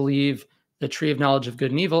what I believe the tree of knowledge of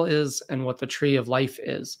good and evil is and what the tree of life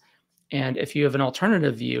is. And if you have an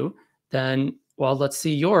alternative view, then, well, let's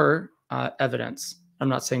see your evidence. I'm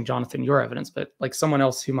not saying, Jonathan, your evidence, but like someone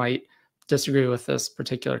else who might disagree with this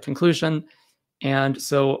particular conclusion. And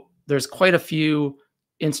so there's quite a few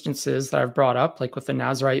instances that I've brought up, like with the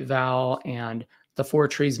Nazirite vow and the 4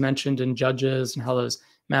 trees mentioned in Judges and how those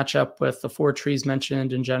match up with the 4 trees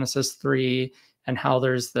mentioned in Genesis 3, and how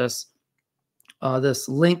there's this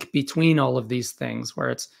link between all of these things, where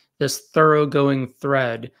it's this thoroughgoing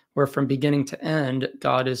thread where from beginning to end,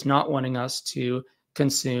 God is not wanting us to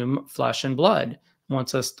consume flesh and blood. He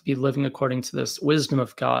wants us to be living according to this wisdom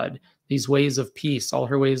of God, these ways of peace. All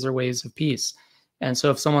her ways are ways of peace. And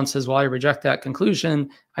so if someone says, well, I reject that conclusion,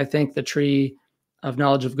 I think the tree of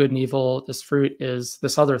knowledge of good and evil, this fruit, is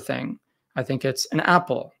this other thing. I think it's an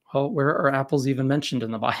apple. Well, where are apples even mentioned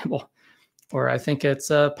in the Bible? Or I think it's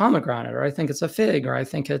a pomegranate, or I think it's a fig, or I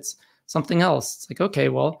think it's something else. It's like, okay,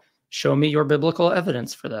 well, show me your biblical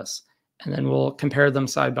evidence for this, and then we'll compare them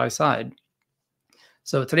side by side.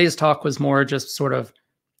 So today's talk was more just sort of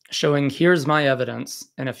showing, here's my evidence,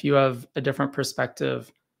 and if you have a different perspective,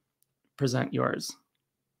 present yours.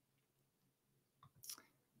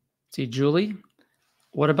 See, Julie,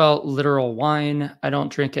 what about literal wine? I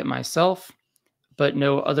don't drink it myself, but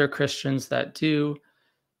know other Christians that do.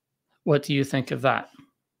 What do you think of that?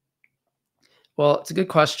 Well, it's a good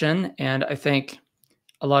question, and I think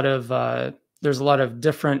there's a lot of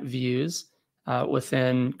different views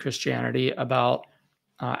within Christianity about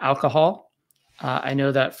alcohol. I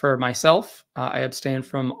know that for myself, I abstain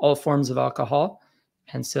from all forms of alcohol,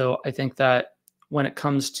 and so I think that when it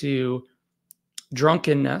comes to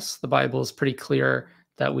drunkenness, the Bible is pretty clear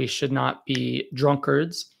that we should not be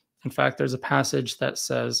drunkards. In fact, there's a passage that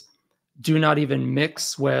says, do not even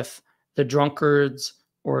mix with the drunkards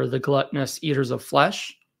or the gluttonous eaters of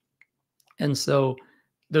flesh. And so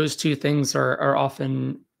those two things are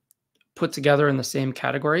often put together in the same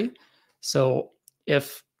category. So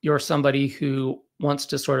if you're somebody who wants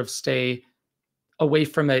to sort of stay away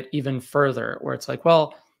from it even further, where it's like,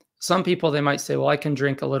 well, some people, they might say, well, I can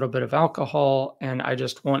drink a little bit of alcohol and I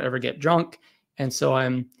just won't ever get drunk. And so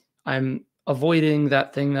I'm avoiding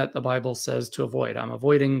that thing that the Bible says to avoid. I'm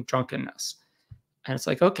avoiding drunkenness. And it's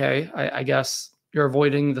like, okay, I guess you're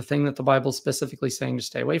avoiding the thing that the Bible is specifically saying to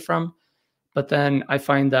stay away from. But then I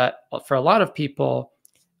find that for a lot of people,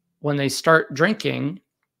 when they start drinking,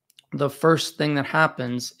 the first thing that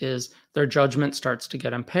happens is their judgment starts to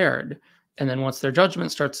get impaired. And then once their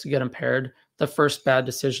judgment starts to get impaired, the first bad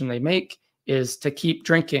decision they make is to keep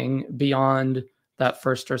drinking beyond that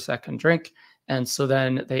first or second drink. And so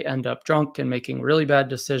then they end up drunk and making really bad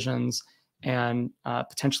decisions and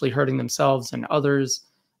potentially hurting themselves and others.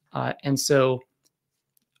 And so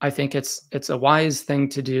I think it's a wise thing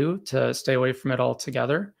to do to stay away from it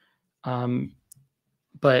altogether.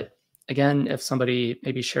 But again, if somebody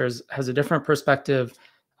maybe has a different perspective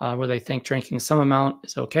where they think drinking some amount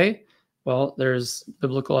is okay, well, there's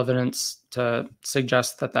biblical evidence to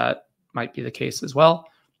suggest that that might be the case as well.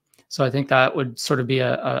 So I think that would sort of be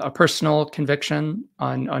a personal conviction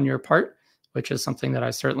on your part, which is something that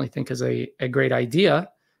I certainly think is a great idea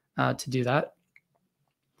to do that.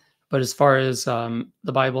 But as far as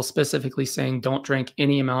the Bible specifically saying don't drink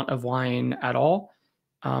any amount of wine at all,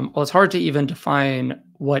 well, it's hard to even define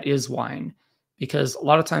what is wine, because a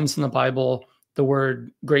lot of times in the Bible, the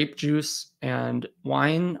word grape juice and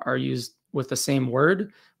wine are used with the same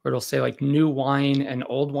word, where it'll say like new wine and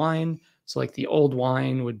old wine. So like the old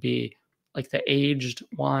wine would be like the aged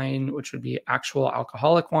wine, which would be actual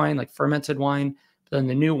alcoholic wine, like fermented wine. But then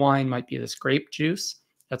the new wine might be this grape juice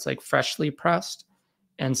that's like freshly pressed.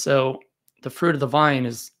 And so the fruit of the vine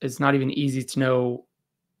is not even easy to know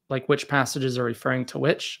like which passages are referring to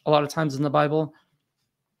which a lot of times in the Bible.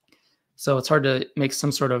 So it's hard to make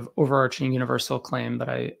some sort of overarching universal claim, but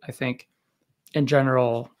I think in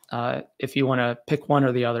general, if you want to pick one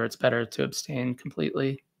or the other, it's better to abstain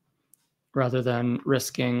completely rather than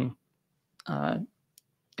risking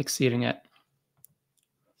exceeding it.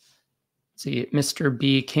 Let's see, Mr.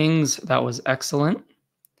 B. Kings, that was excellent.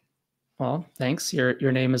 Well, thanks.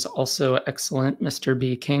 Your name is also excellent, Mr.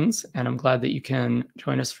 B. Kings, and I'm glad that you can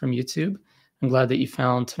join us from YouTube. I'm glad that you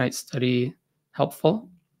found tonight's study helpful.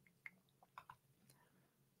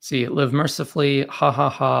 See, live mercifully, ha ha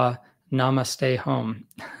ha, namaste home.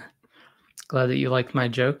 Glad that you liked my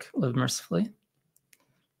joke, live mercifully.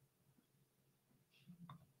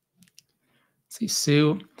 See,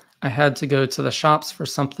 Sue, I had to go to the shops for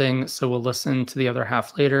something, so we'll listen to the other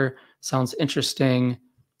half later. Sounds interesting.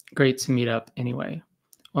 Great to meet up anyway.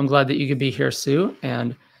 Well, I'm glad that you could be here, Sue.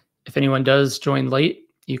 And if anyone does join late,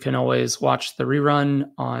 you can always watch the rerun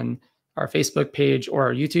on our Facebook page or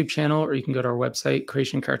our YouTube channel, or you can go to our website,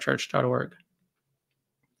 creationcarechurch.org.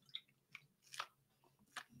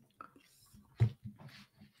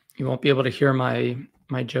 You won't be able to hear my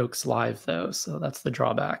jokes live, though, so that's the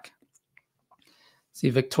drawback. See,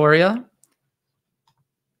 Victoria.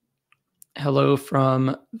 Hello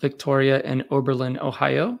from Victoria in Oberlin,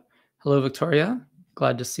 Ohio. Hello, Victoria.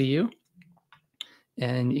 Glad to see you.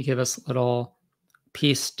 And you give us a little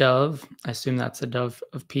peace dove. I assume that's a dove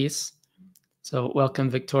of peace. So welcome,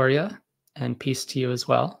 Victoria, and peace to you as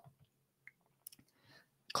well.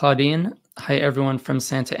 Claudine. Hi, everyone from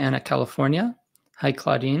Santa Ana, California. Hi,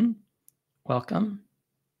 Claudine. Welcome.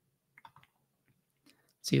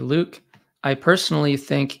 See, Luke. I personally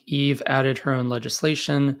think Eve added her own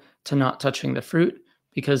legislation to not touching the fruit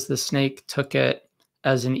because the snake took it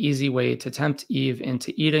as an easy way to tempt Eve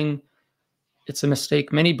into eating. It's a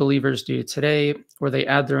mistake many believers do today, where they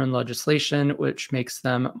add their own legislation, which makes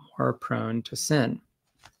them more prone to sin.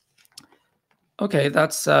 Okay,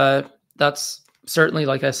 that's certainly,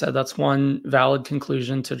 like I said, that's one valid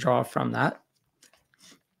conclusion to draw from that.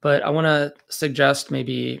 But I want to suggest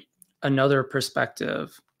maybe another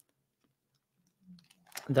perspective,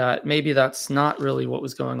 that maybe that's not really what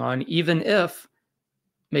was going on, even if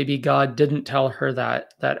maybe God didn't tell her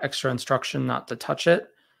that extra instruction not to touch it.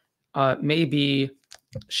 Maybe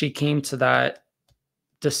she came to that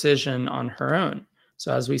decision on her own.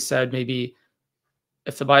 So as we said, maybe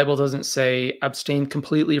if the Bible doesn't say abstain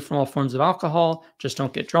completely from all forms of alcohol, just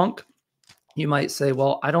don't get drunk, you might say,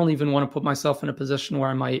 well, I don't even want to put myself in a position where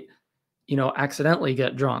I might, accidentally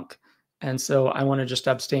get drunk. And so I want to just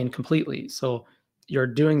abstain completely. So you're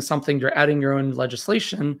doing something, you're adding your own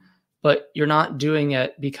legislation, but you're not doing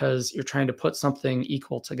it because you're trying to put something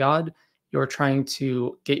equal to God. You're trying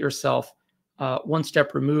to get yourself one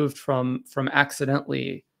step removed from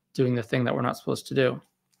accidentally doing the thing that we're not supposed to do.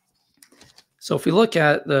 So if we look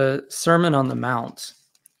at the Sermon on the Mount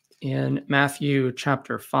in Matthew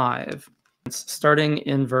chapter 5, it's starting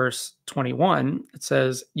in verse 21, it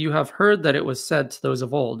says, "You have heard that it was said to those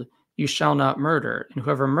of old, 'You shall not murder, and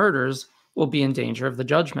whoever murders will be in danger of the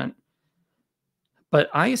judgment.' But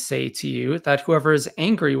I say to you that whoever is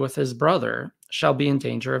angry with his brother shall be in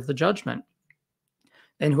danger of the judgment.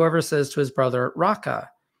 And whoever says to his brother, 'Raka,'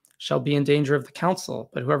 shall be in danger of the council.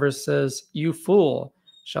 But whoever says, 'You fool,'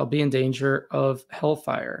 shall be in danger of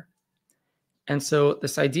hellfire." And so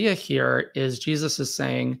this idea here is Jesus is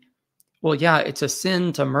saying, well, yeah, it's a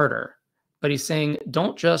sin to murder. But he's saying,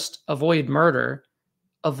 don't just avoid murder,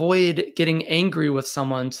 avoid getting angry with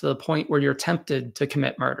someone to the point where you're tempted to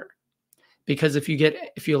commit murder. Because if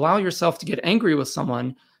you allow yourself to get angry with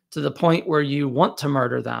someone to the point where you want to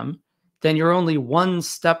murder them, then you're only one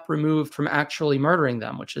step removed from actually murdering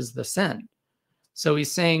them, which is the sin. So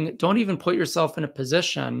he's saying, don't even put yourself in a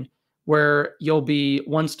position where you'll be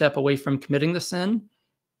one step away from committing the sin.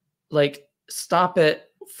 Like, stop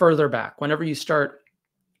it further back. Whenever you start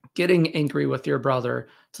getting angry with your brother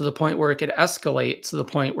to the point where it could escalate to the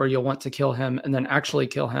point where you'll want to kill him and then actually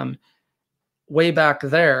kill him, way back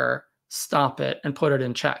there, stop it and put it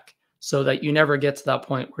in check so that you never get to that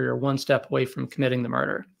point where you're one step away from committing the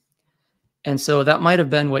murder. And so that might have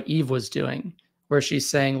been what Eve was doing, where she's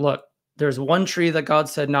saying, look, there's one tree that God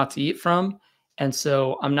said not to eat from. And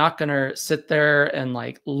so I'm not going to sit there and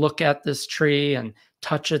look at this tree and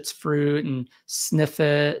touch its fruit and sniff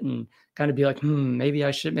it and kind of be like, maybe I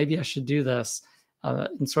should do this,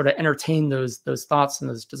 and sort of entertain those thoughts and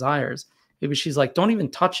those desires. Maybe she's like, don't even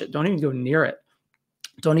touch it. Don't even go near it.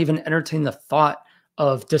 Don't even entertain the thought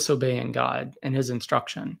of disobeying God and his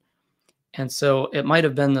instruction. And so it might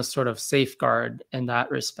have been this sort of safeguard in that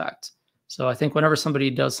respect. So I think whenever somebody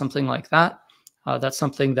does something like that, that's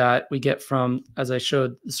something that we get from, as I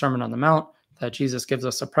showed the Sermon on the Mount, that Jesus gives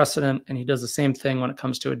us a precedent, and he does the same thing when it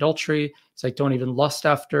comes to adultery. It's like, don't even lust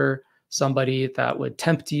after somebody that would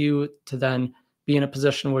tempt you to then be in a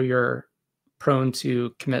position where you're prone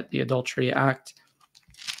to commit the adultery act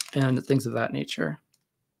and things of that nature.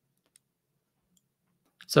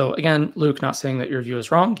 So again, Luke, not saying that your view is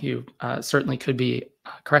wrong. You certainly could be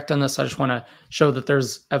correct on this. I just want to show that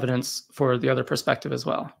there's evidence for the other perspective as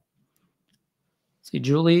well. See,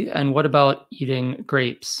 Julie, and what about eating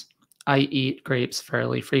grapes? I eat grapes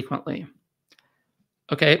fairly frequently.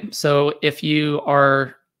 Okay, so if you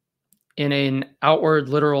are in an outward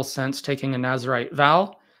literal sense taking a Nazirite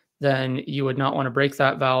vow, then you would not want to break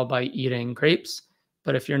that vow by eating grapes.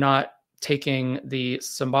 But if you're not taking the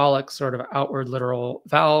symbolic sort of outward literal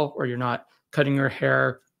vow, or you're not cutting your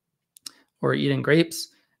hair or eating grapes,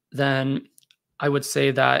 then I would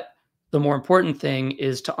say that the more important thing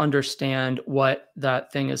is to understand what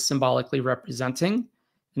that thing is symbolically representing.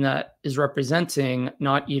 And that is representing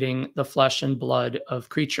not eating the flesh and blood of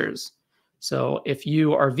creatures. So if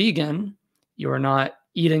you are vegan, you are not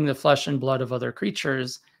eating the flesh and blood of other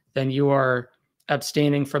creatures, then you are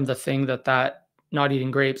abstaining from the thing that not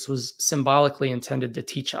eating grapes was symbolically intended to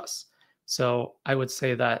teach us. So I would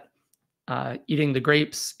say that eating the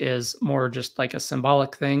grapes is more just like a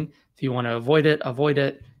symbolic thing. If you want to avoid it, avoid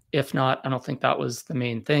it. If not, I don't think that was the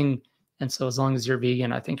main thing. And so as long as you're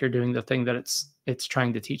vegan, I think you're doing the thing that it's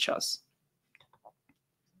trying to teach us.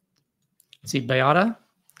 Let's see, Beata,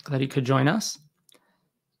 glad you could join us.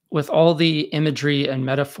 With all the imagery and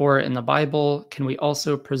metaphor in the Bible, can we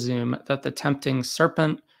also presume that the tempting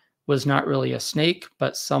serpent was not really a snake,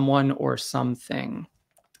 but someone or something?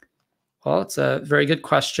 Well, it's a very good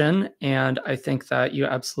question, and I think that you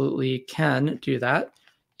absolutely can do that,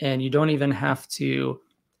 and you don't even have to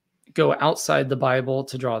go outside the Bible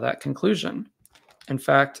to draw that conclusion. In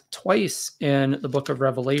fact, twice in the book of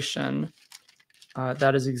Revelation,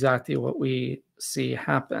 that is exactly what we see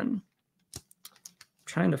happen. I'm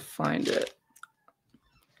trying to find it.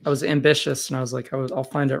 I was ambitious, and I was like, I'll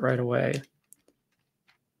find it right away.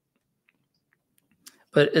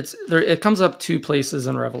 But it comes up two places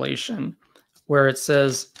in Revelation where it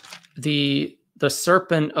says the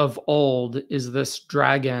serpent of old is this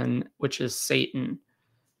dragon, which is Satan.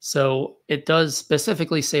 So it does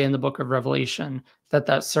specifically say in the book of Revelation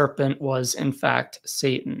that serpent was in fact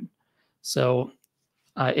Satan. So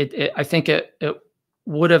I think it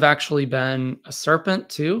would have actually been a serpent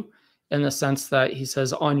too, in the sense that he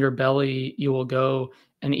says, on your belly you will go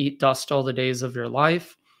and eat dust all the days of your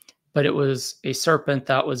life. But it was a serpent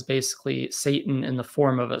that was basically Satan in the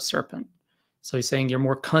form of a serpent. So he's saying you're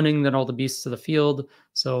more cunning than all the beasts of the field.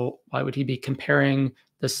 So why would he be comparing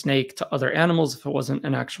the snake to other animals if it wasn't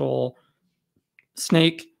an actual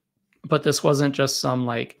snake? But this wasn't just some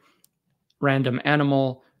like random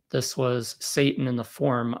animal. This was Satan in the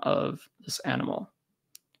form of this animal.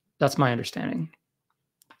 That's my understanding.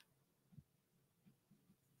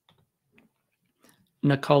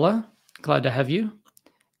 Nicola, glad to have you.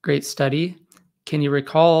 Great study. Can you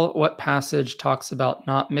recall what passage talks about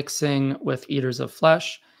not mixing with eaters of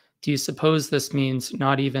flesh? Do you suppose this means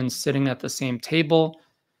not even sitting at the same table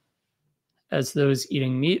as those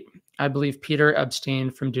eating meat? I believe Peter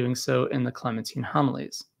abstained from doing so in the Clementine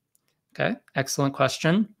homilies. Okay, excellent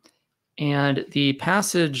question. And the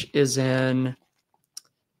passage is in,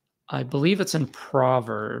 I believe it's in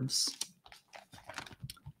Proverbs.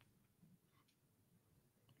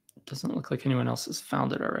 Doesn't look like anyone else has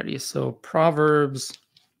found it already. So Proverbs,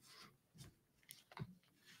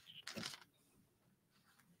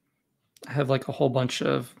 I have like a whole bunch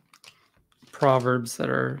of Proverbs that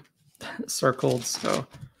are circled, so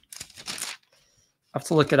I have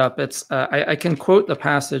to look it up. It's I can quote the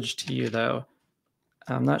passage to you though.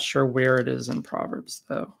 I'm not sure where it is in Proverbs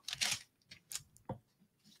though.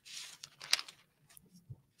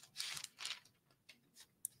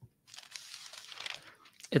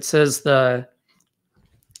 It says let's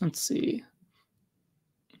see.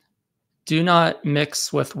 Do not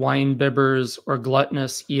mix with wine bibbers or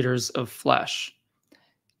gluttonous eaters of flesh.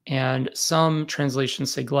 And some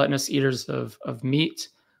translations say gluttonous eaters of meat.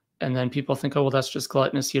 And then people think, oh, well, that's just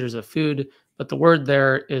gluttonous eaters of food. But the word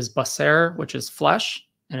there is baser, which is flesh,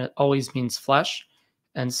 and it always means flesh.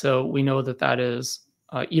 And so we know that is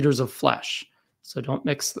eaters of flesh. So don't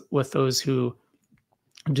mix with those who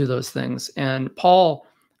do those things. And Paul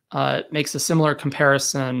makes a similar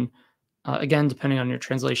comparison, again, depending on your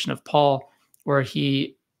translation of Paul, where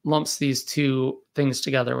he lumps these two things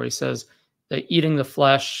together, where he says that eating the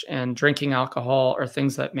flesh and drinking alcohol are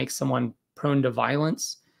things that make someone prone to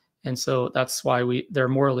violence. And so that's why they're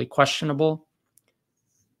morally questionable.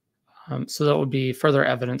 So that would be further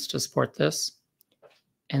evidence to support this.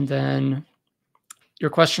 And then your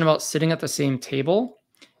question about sitting at the same table.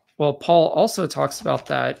 Well, Paul also talks about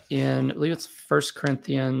that in, I believe it's 1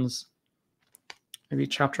 Corinthians, maybe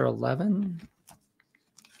chapter 11,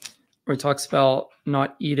 where he talks about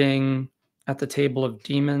not eating at the table of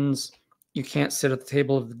demons. You can't sit at the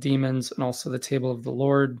table of the demons and also the table of the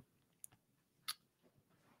Lord.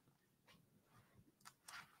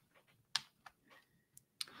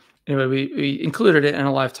 anyway, we included it in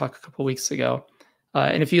a live talk a couple weeks ago.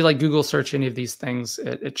 And if you like Google search any of these things,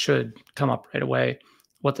 it should come up right away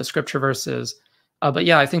what the scripture verse is. But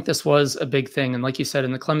yeah, I think this was a big thing. And like you said,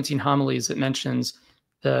 in the Clementine homilies, it mentions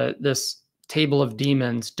this table of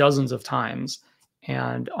demons dozens of times.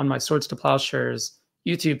 And on my Swords to Plowshares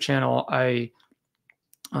YouTube channel, I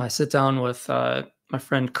sit down with my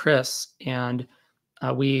friend Chris, and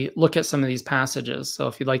we look at some of these passages. So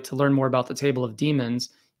if you'd like to learn more about the table of demons,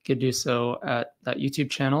 you could do so at that YouTube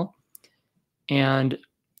channel. And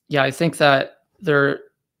yeah, I think that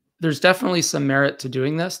there's definitely some merit to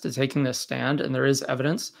doing this, to taking this stand, and there is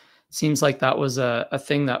evidence. It seems like that was a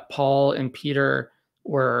thing that Paul and Peter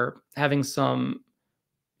were having some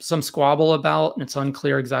squabble about, and it's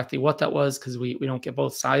unclear exactly what that was because we don't get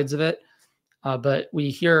both sides of it. But we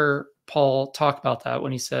hear Paul talk about that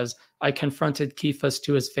when he says, I confronted Cephas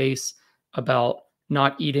to his face about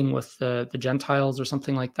not eating with the Gentiles or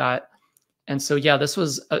something like that. And so, yeah, this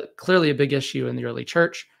was clearly a big issue in the early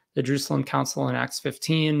church. The Jerusalem Council in Acts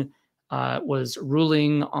 15 was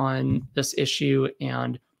ruling on this issue.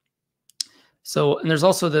 And there's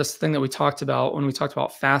also this thing that we talked about when we talked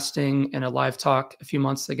about fasting in a live talk a few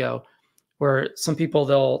months ago, where some people,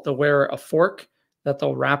 they'll wear a fork that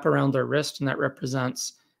they'll wrap around their wrist, and that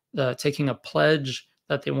represents taking a pledge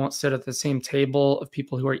that they won't sit at the same table of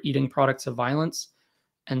people who are eating products of violence.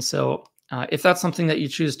 And so if that's something that you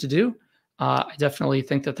choose to do, I definitely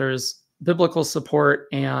think that there's biblical support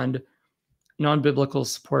and non-biblical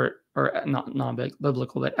support, or not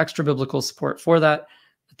non-biblical, but extra biblical support for that.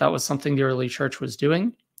 That was something the early church was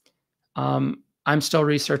doing. I'm still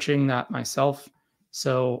researching that myself,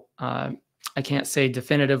 so I can't say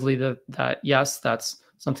definitively that yes, that's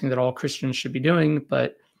something that all Christians should be doing,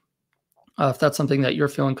 but if that's something that you're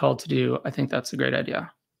feeling called to do, I think that's a great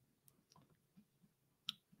idea.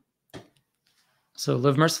 So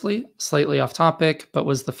Live Mercifully, slightly off topic, but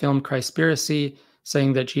was the film Christspiracy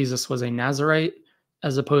saying that Jesus was a Nazarite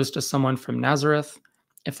as opposed to someone from Nazareth?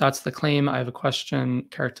 If that's the claim, I have a question,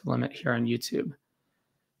 character limit here on YouTube.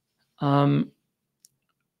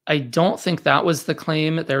 I don't think that was the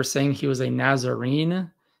claim. They were saying he was a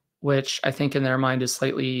Nazarene, which I think in their mind is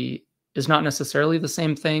not necessarily the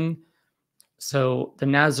same thing. So the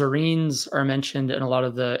Nazarenes are mentioned in a lot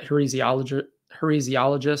of the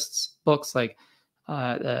heresiologists' books, like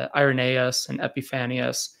Irenaeus and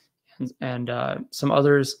Epiphanius and some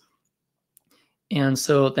others. And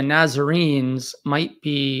so the Nazarenes might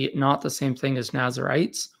be not the same thing as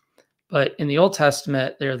Nazarites, but in the Old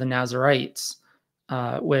Testament, they're the Nazarites,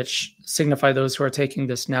 which signify those who are taking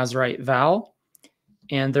this Nazarite vow.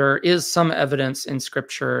 And there is some evidence in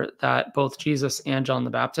Scripture that both Jesus and John the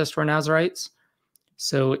Baptist were Nazarites.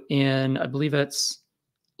 So in, I believe it's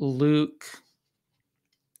Luke,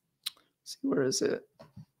 let's see, where is it?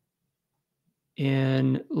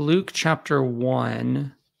 In Luke chapter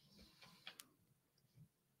 1,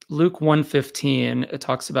 Luke 1:15, it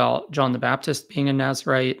talks about John the Baptist being a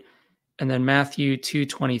Nazarite. And then Matthew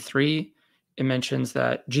 2:23, it mentions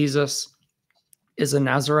that Jesus is a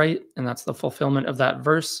Nazarite, and that's the fulfillment of that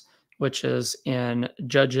verse, which is in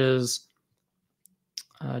Judges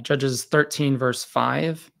 13, verse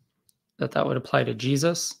 5, that would apply to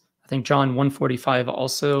Jesus. I think John 1:45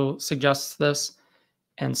 also suggests this.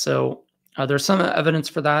 And so there's some evidence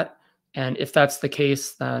for that. And if that's the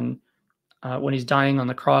case, then when he's dying on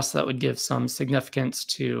the cross, that would give some significance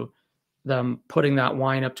to them putting that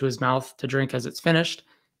wine up to his mouth to drink as it's finished.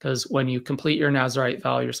 Because when you complete your Nazarite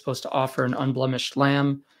vow, you're supposed to offer an unblemished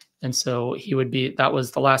lamb. And so that was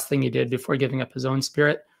the last thing he did before giving up his own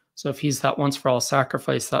spirit. So if he's that once for all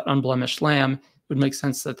sacrifice, that unblemished lamb, it would make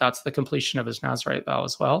sense that that's the completion of his Nazarite vow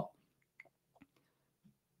as well.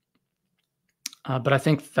 But I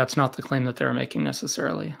think that's not the claim that they're making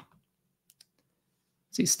necessarily.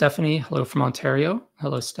 See, Stephanie, hello from Ontario.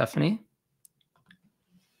 Hello, Stephanie.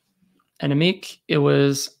 And Amik, it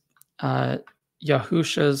was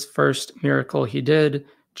Yahusha's first miracle he did,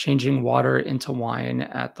 changing water into wine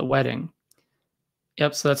at the wedding.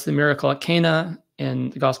 Yep, so that's the miracle at Cana in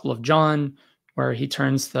the Gospel of John, where he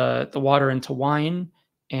turns the water into wine.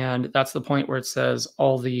 And that's the point where it says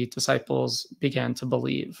all the disciples began to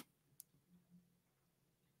believe.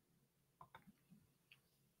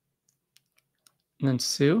 And then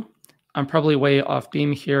Sue, I'm probably way off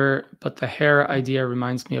beam here, but the hair idea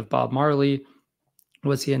reminds me of Bob Marley.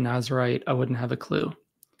 Was he a Nazarite? I wouldn't have a clue.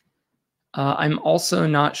 I'm also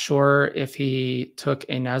not sure if he took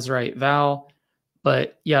a Nazarite vow,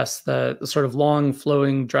 but yes, the sort of long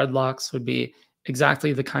flowing dreadlocks would be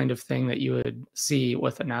exactly the kind of thing that you would see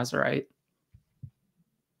with a Nazarite.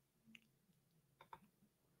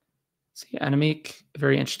 See, enigmatic, a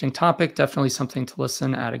very interesting topic, definitely something to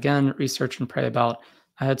listen at again, research and pray about.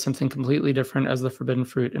 I had something completely different as the forbidden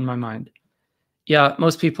fruit in my mind. Yeah,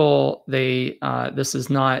 most people, this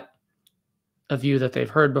is not a view that they've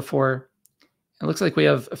heard before. It looks like we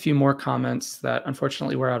have a few more comments that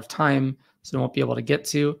unfortunately we're out of time, so I won't be able to get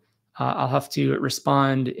to. I'll have to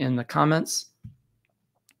respond in the comments.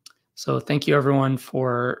 So thank you everyone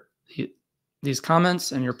for these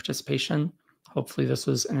comments and your participation. Hopefully this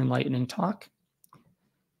was an enlightening talk.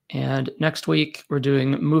 And next week, we're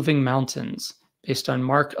doing moving mountains based on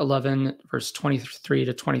Mark 11, verse 23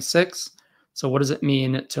 to 26. So what does it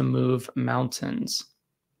mean to move mountains?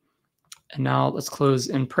 And now let's close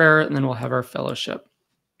in prayer, and then we'll have our fellowship.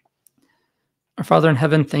 Our Father in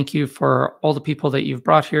heaven, thank you for all the people that you've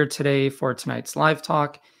brought here today for tonight's live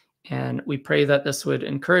talk. And we pray that this would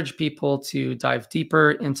encourage people to dive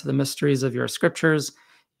deeper into the mysteries of your scriptures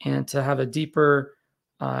and to have a deeper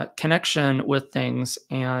connection with things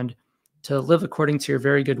and to live according to your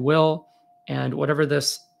very good will. And whatever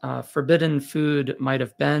this forbidden food might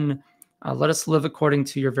have been, let us live according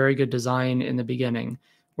to your very good design in the beginning,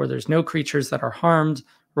 where there's no creatures that are harmed.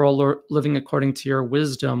 We're all living according to your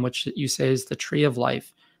wisdom, which you say is the tree of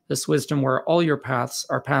life. This wisdom where all your paths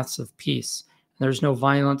are paths of peace. There's no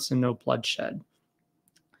violence and no bloodshed.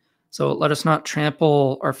 So let us not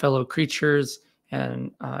trample our fellow creatures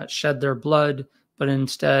and shed their blood, but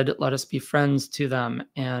instead let us be friends to them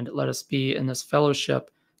and let us be in this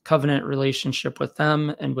fellowship, covenant relationship with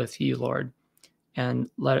them and with you, Lord. And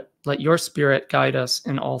let your spirit guide us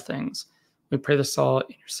in all things. We pray this all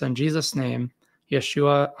in your Son, Jesus' name,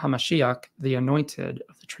 Yeshua HaMashiach, the anointed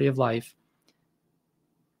of the tree of life.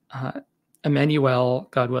 Emmanuel,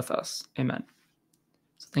 God with us. Amen.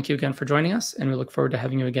 So thank you again for joining us, and we look forward to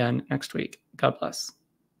having you again next week. God bless.